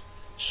us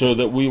so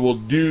that we will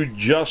do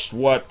just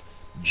what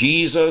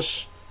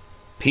Jesus,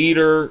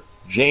 Peter,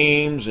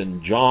 James,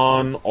 and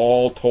John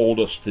all told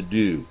us to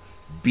do.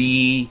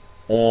 Be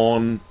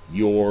on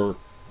your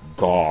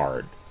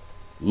guard.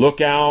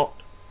 Look out,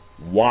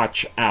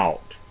 watch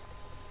out.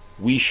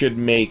 We should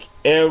make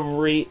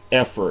every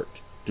effort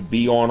to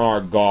be on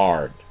our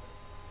guard,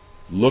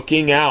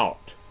 looking out,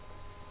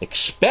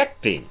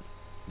 expecting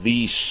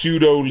these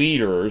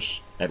pseudo-leaders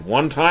at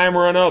one time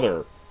or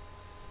another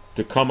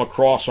to come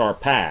across our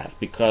path,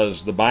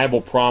 because the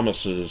Bible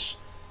promises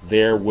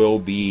there will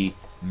be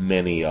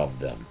many of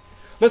them.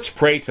 Let's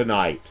pray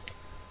tonight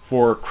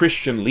for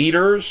Christian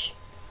leaders.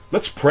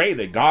 Let's pray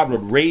that God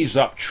would raise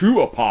up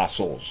true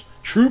apostles,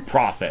 true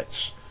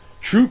prophets,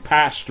 true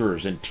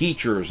pastors and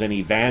teachers and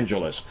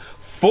evangelists,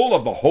 full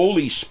of the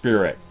Holy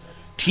Spirit,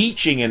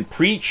 teaching and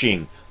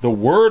preaching the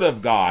Word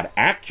of God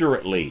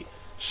accurately,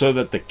 so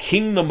that the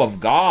kingdom of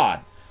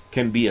God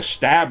can be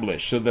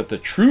established, so that the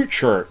true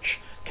church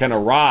can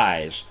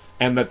arise,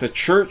 and that the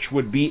church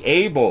would be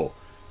able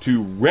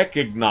to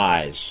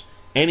recognize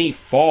any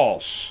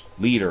false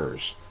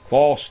leaders,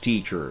 false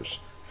teachers,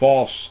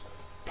 false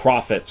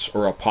prophets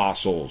or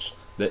apostles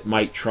that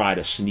might try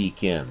to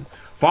sneak in.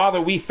 Father,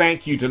 we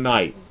thank you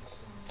tonight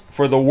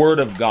for the Word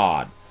of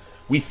God.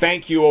 We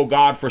thank you, O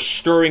God, for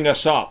stirring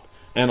us up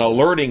and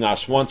alerting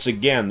us once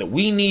again that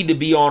we need to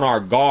be on our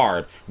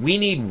guard. We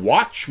need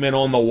watchmen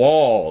on the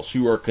walls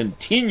who are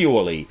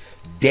continually,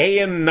 day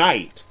and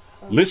night,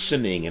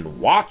 listening and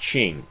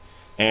watching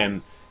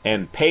and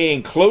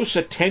paying close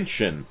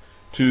attention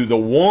to the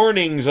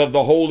warnings of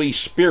the Holy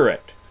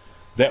Spirit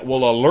that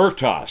will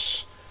alert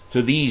us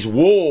to these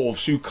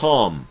wolves who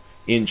come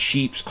in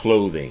sheep's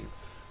clothing.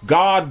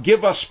 God,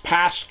 give us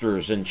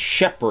pastors and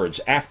shepherds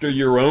after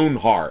your own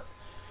heart,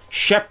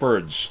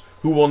 shepherds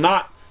who will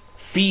not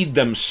feed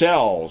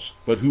themselves,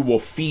 but who will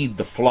feed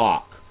the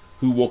flock,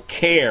 who will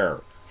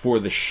care for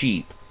the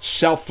sheep,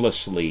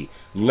 selflessly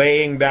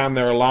laying down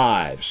their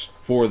lives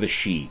for the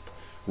sheep.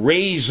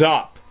 Raise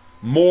up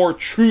more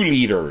true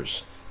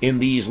leaders in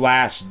these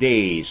last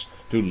days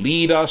to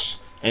lead us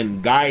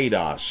and guide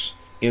us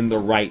in the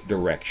right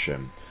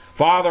direction.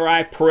 Father,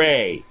 I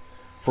pray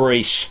for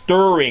a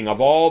stirring of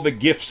all the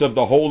gifts of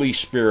the Holy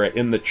Spirit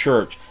in the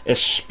church,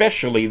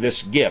 especially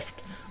this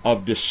gift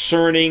of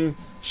discerning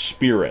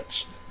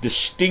spirits,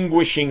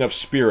 distinguishing of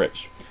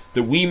spirits,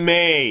 that we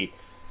may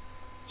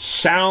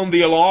sound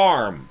the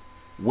alarm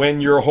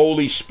when your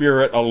Holy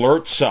Spirit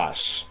alerts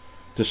us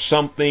to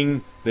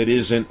something that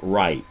isn't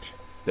right,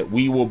 that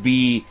we will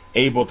be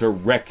able to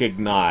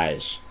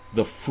recognize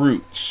the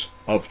fruits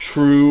of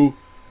true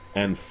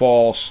and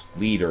false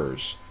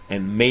leaders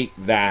and make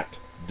that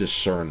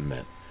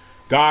discernment.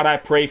 God, I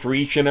pray for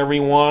each and every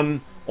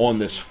one on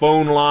this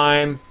phone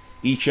line,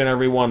 each and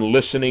every one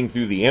listening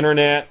through the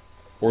internet,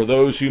 or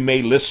those who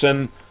may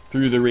listen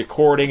through the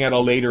recording at a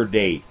later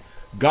date.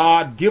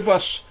 God, give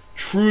us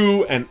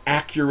true and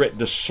accurate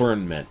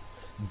discernment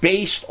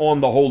based on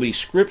the Holy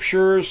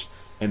Scriptures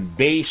and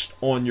based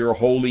on your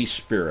Holy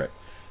Spirit.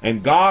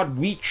 And God,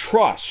 we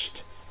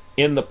trust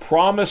in the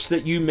promise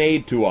that you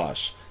made to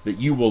us, that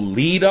you will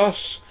lead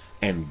us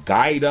and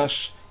guide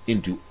us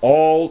into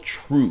all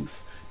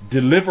truth.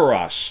 Deliver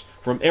us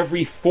from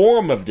every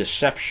form of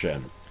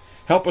deception.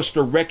 Help us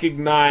to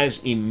recognize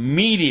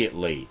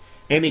immediately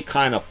any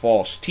kind of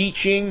false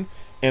teaching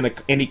and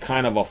any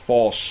kind of a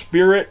false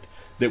spirit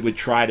that would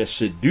try to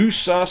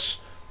seduce us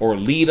or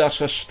lead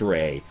us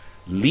astray.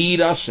 Lead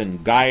us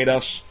and guide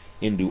us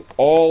into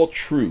all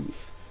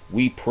truth.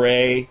 We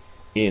pray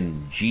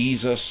in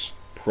Jesus'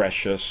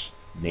 precious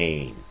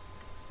name.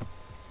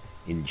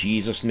 In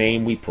Jesus'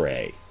 name we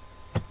pray.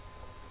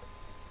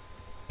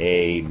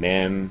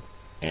 Amen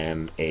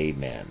and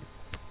amen.